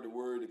prefer the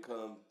word to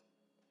come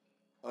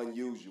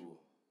unusual,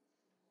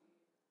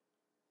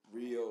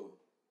 real.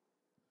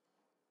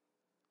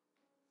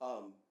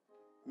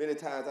 Many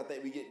times I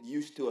think we get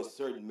used to a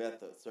certain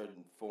method,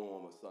 certain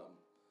form or something.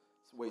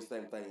 It's the way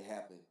same thing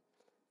happen.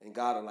 And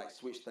God will like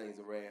switch things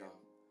around.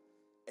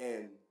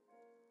 And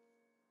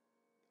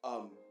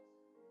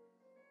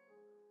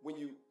when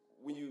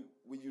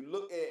you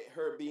look at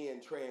her being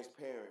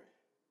transparent,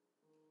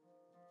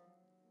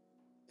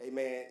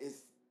 amen,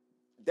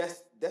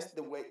 that's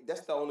the way,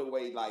 that's the only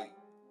way, like,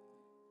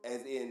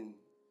 as in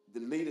the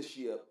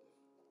leadership,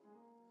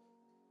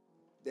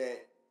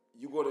 that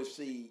you're going to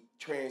see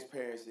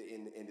transparency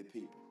in the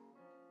people.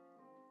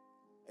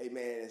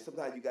 Amen. And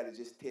sometimes you got to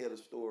just tell the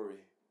story.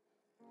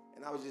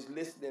 And I was just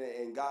listening,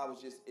 and God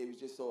was just, it was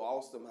just so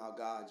awesome how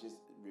God just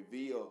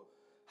revealed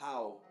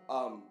how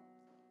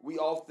we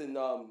often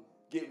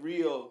get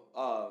real,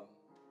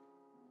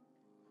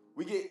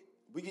 we get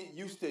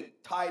used to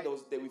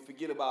titles that we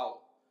forget about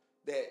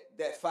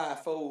that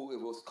fivefold,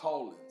 it was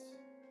callings.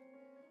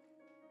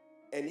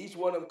 And each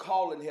one of them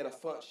calling had a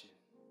function.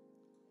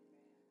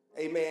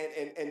 Amen.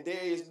 And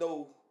there is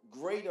no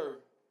greater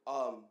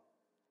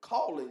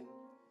calling.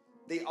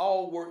 They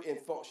all work in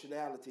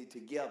functionality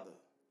together.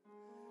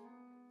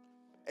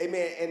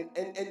 Amen.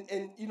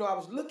 And you know, I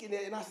was looking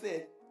at it and I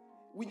said,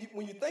 when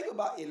you think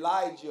about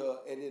Elijah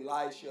and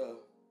Elisha,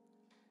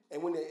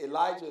 and when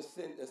Elijah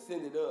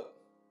ascended up,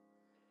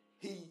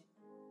 he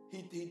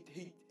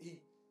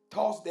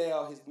tossed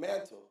down his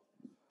mantle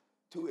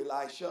to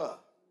Elisha.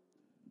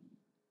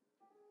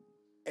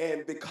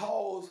 And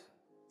because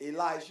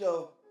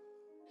Elisha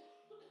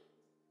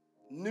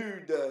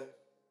knew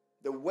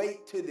the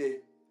weight to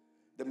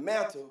the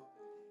mantle,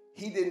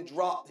 he didn't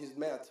drop his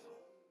mantle.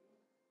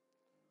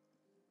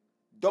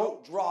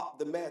 Don't drop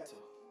the mantle.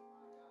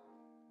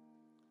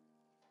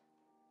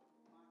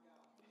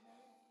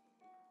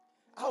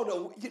 I don't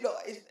know,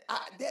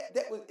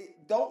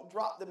 don't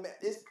drop the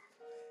mantle.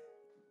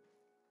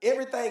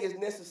 Everything is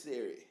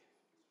necessary.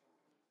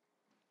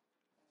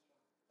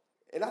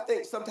 And I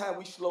think sometimes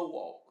we slow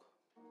walk.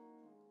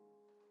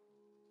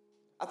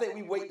 I think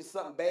we wait till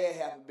something bad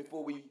happens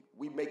before we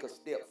make a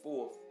step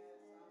forth.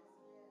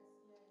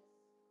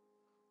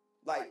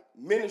 Like,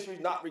 ministry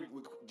not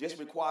just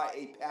require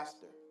a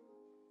pastor.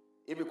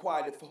 It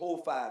required the whole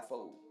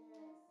fivefold.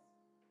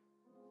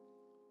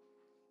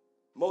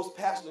 Most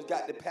pastors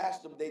got the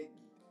pastor.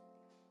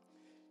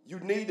 You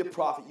need the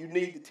prophet. You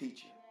need the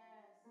teacher.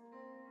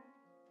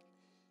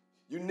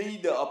 You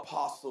need the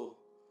apostle.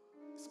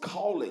 It's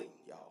calling,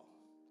 y'all.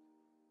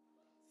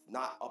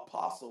 Not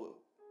apostle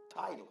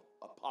title.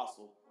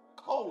 Apostle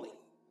calling.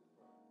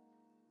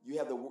 You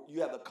have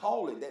the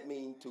calling. That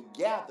means to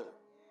gather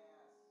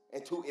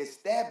and to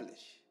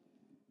establish.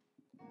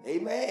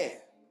 Amen.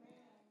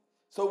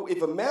 So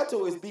if a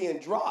mantle is being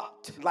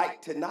dropped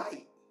like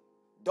tonight,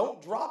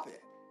 don't drop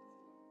it.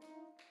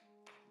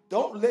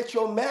 Don't let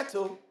your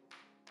mantle.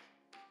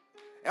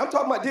 I'm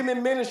talking about them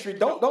in ministry.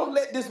 Don't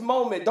let this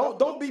moment.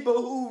 Don't be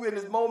behooved in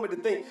this moment to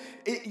think.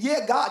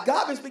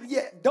 God been speaking.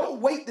 Yeah,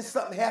 don't wait till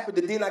something happens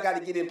and then I got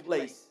to get in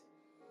place.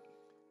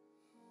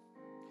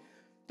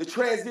 The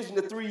transition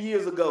to 3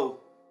 years ago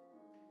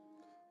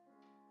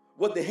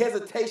was the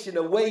hesitation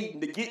of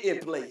waiting to get in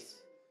place.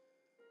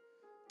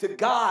 To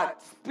God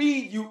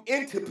speed you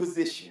into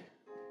position.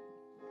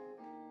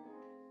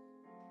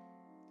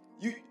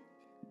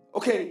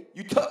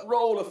 You tuck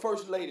roll of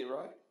first lady,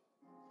 right?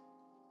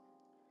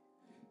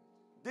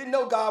 Didn't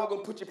know God was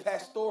going to put you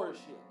pastoralship.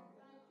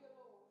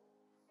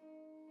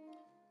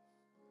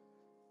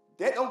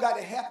 That don't got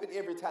to happen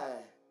every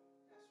time.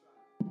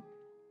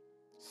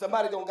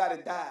 Somebody don't got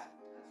to die.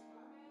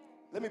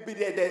 Let me be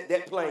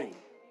that plain.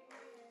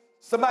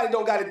 Somebody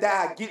don't got to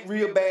die, get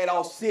real bad,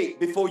 all sick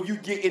before you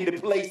get in the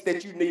place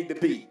that you need to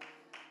be.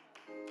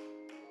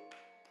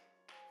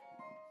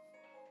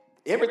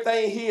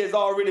 Everything here is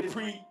already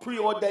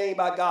preordained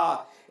by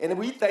God. And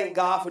we thank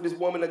God for this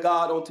woman of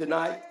God on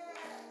tonight.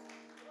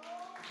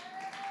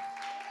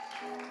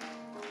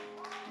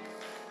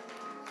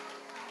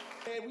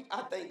 Man,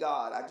 I thank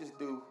God. I just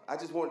do. I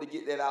just wanted to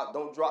get that out.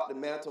 Don't drop the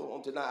mantle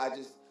on tonight. I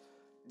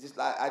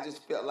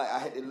just felt like I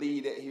had to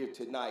lead that here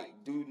tonight.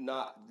 Do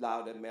not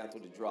allow that mantle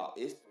to drop.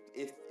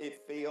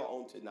 It fell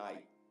on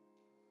tonight.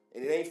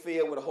 And it ain't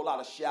fell with a whole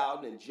lot of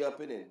shouting and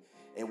jumping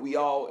and we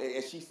all,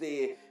 as she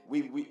said,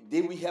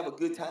 did we have a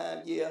good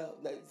time? Yeah.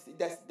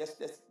 That's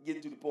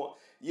getting to the point.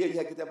 Yeah, you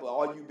had a good time, but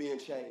are you being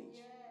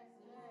changed?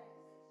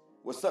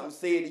 Was something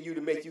said to you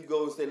to make you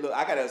go and say, look,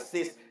 I got to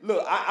assist.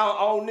 Look, I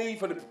don't need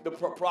for the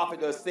prophet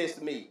to assess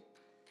me.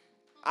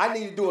 I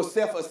need to do a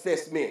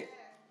self-assessment.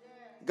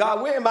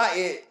 God, where am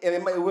I at?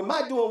 And am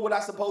I doing what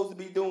I'm supposed to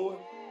be doing?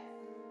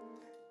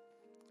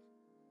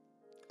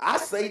 I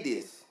say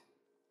this,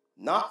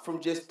 not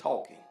from just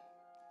talking.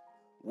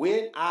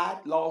 When I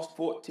lost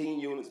 14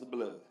 units of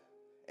blood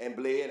and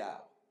bled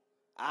out,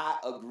 I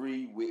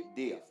agree with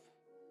death.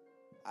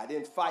 I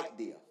didn't fight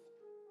death,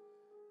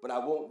 but I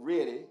wasn't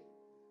ready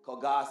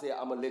because God said,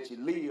 I'm going to let you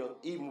live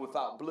even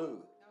without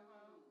blood.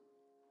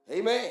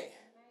 Amen.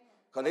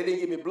 Because they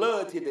didn't give me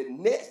blood till the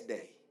next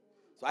day.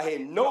 So I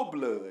had no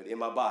blood in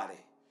my body.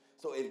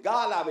 So if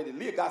God allowed me to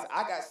live, God said,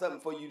 I got something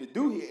for you to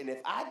do here. And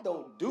if I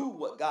don't do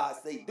what God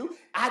say do,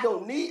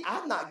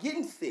 I'm not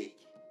getting sick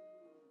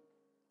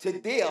to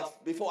death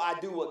before I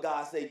do what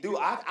God say do.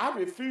 I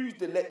refuse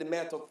to let the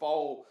mantle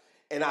fall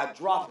and I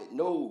drop it.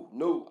 No,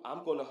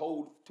 I'm going to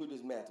hold to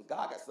this mantle.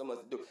 God got something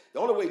else to do. The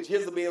only way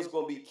Jezebel's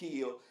going to be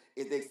killed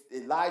is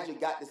Elijah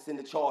got to send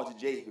the charge to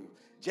Jehu.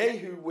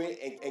 Jehu went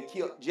and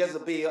killed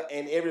Jezebel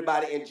and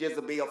everybody in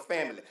Jezebel's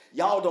family.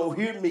 Y'all don't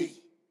hear me.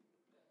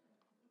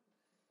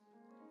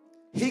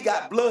 He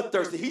got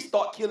bloodthirsty. He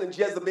started killing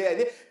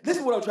Jezebel. This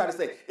is what I'm trying to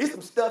say. It's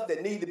some stuff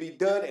that need to be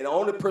done, and the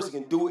only person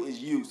can do it is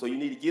you. So you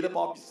need to get up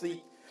off your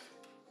seat,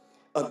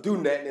 undo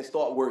that, and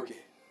start working.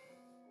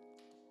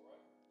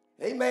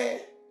 Amen.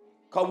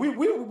 Because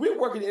we're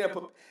working in a...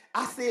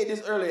 I said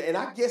this earlier, and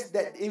I guess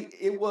that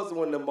it was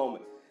one of the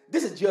moments.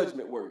 This is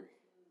judgment work.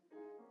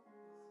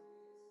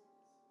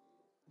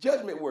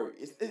 Judgment work.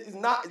 It's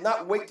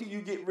not wait till you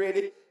get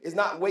ready. It's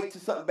not wait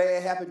till something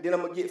bad happens, then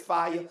I'm going to get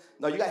fire.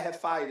 No, you got to have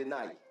fire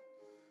tonight.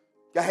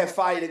 You got to have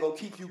fire that's going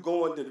to keep you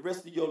going the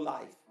rest of your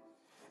life.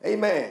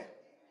 Amen.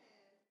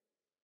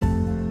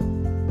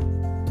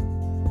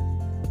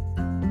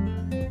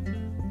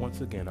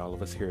 Once again, all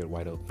of us here at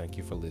White Oak, thank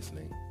you for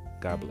listening.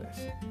 God bless.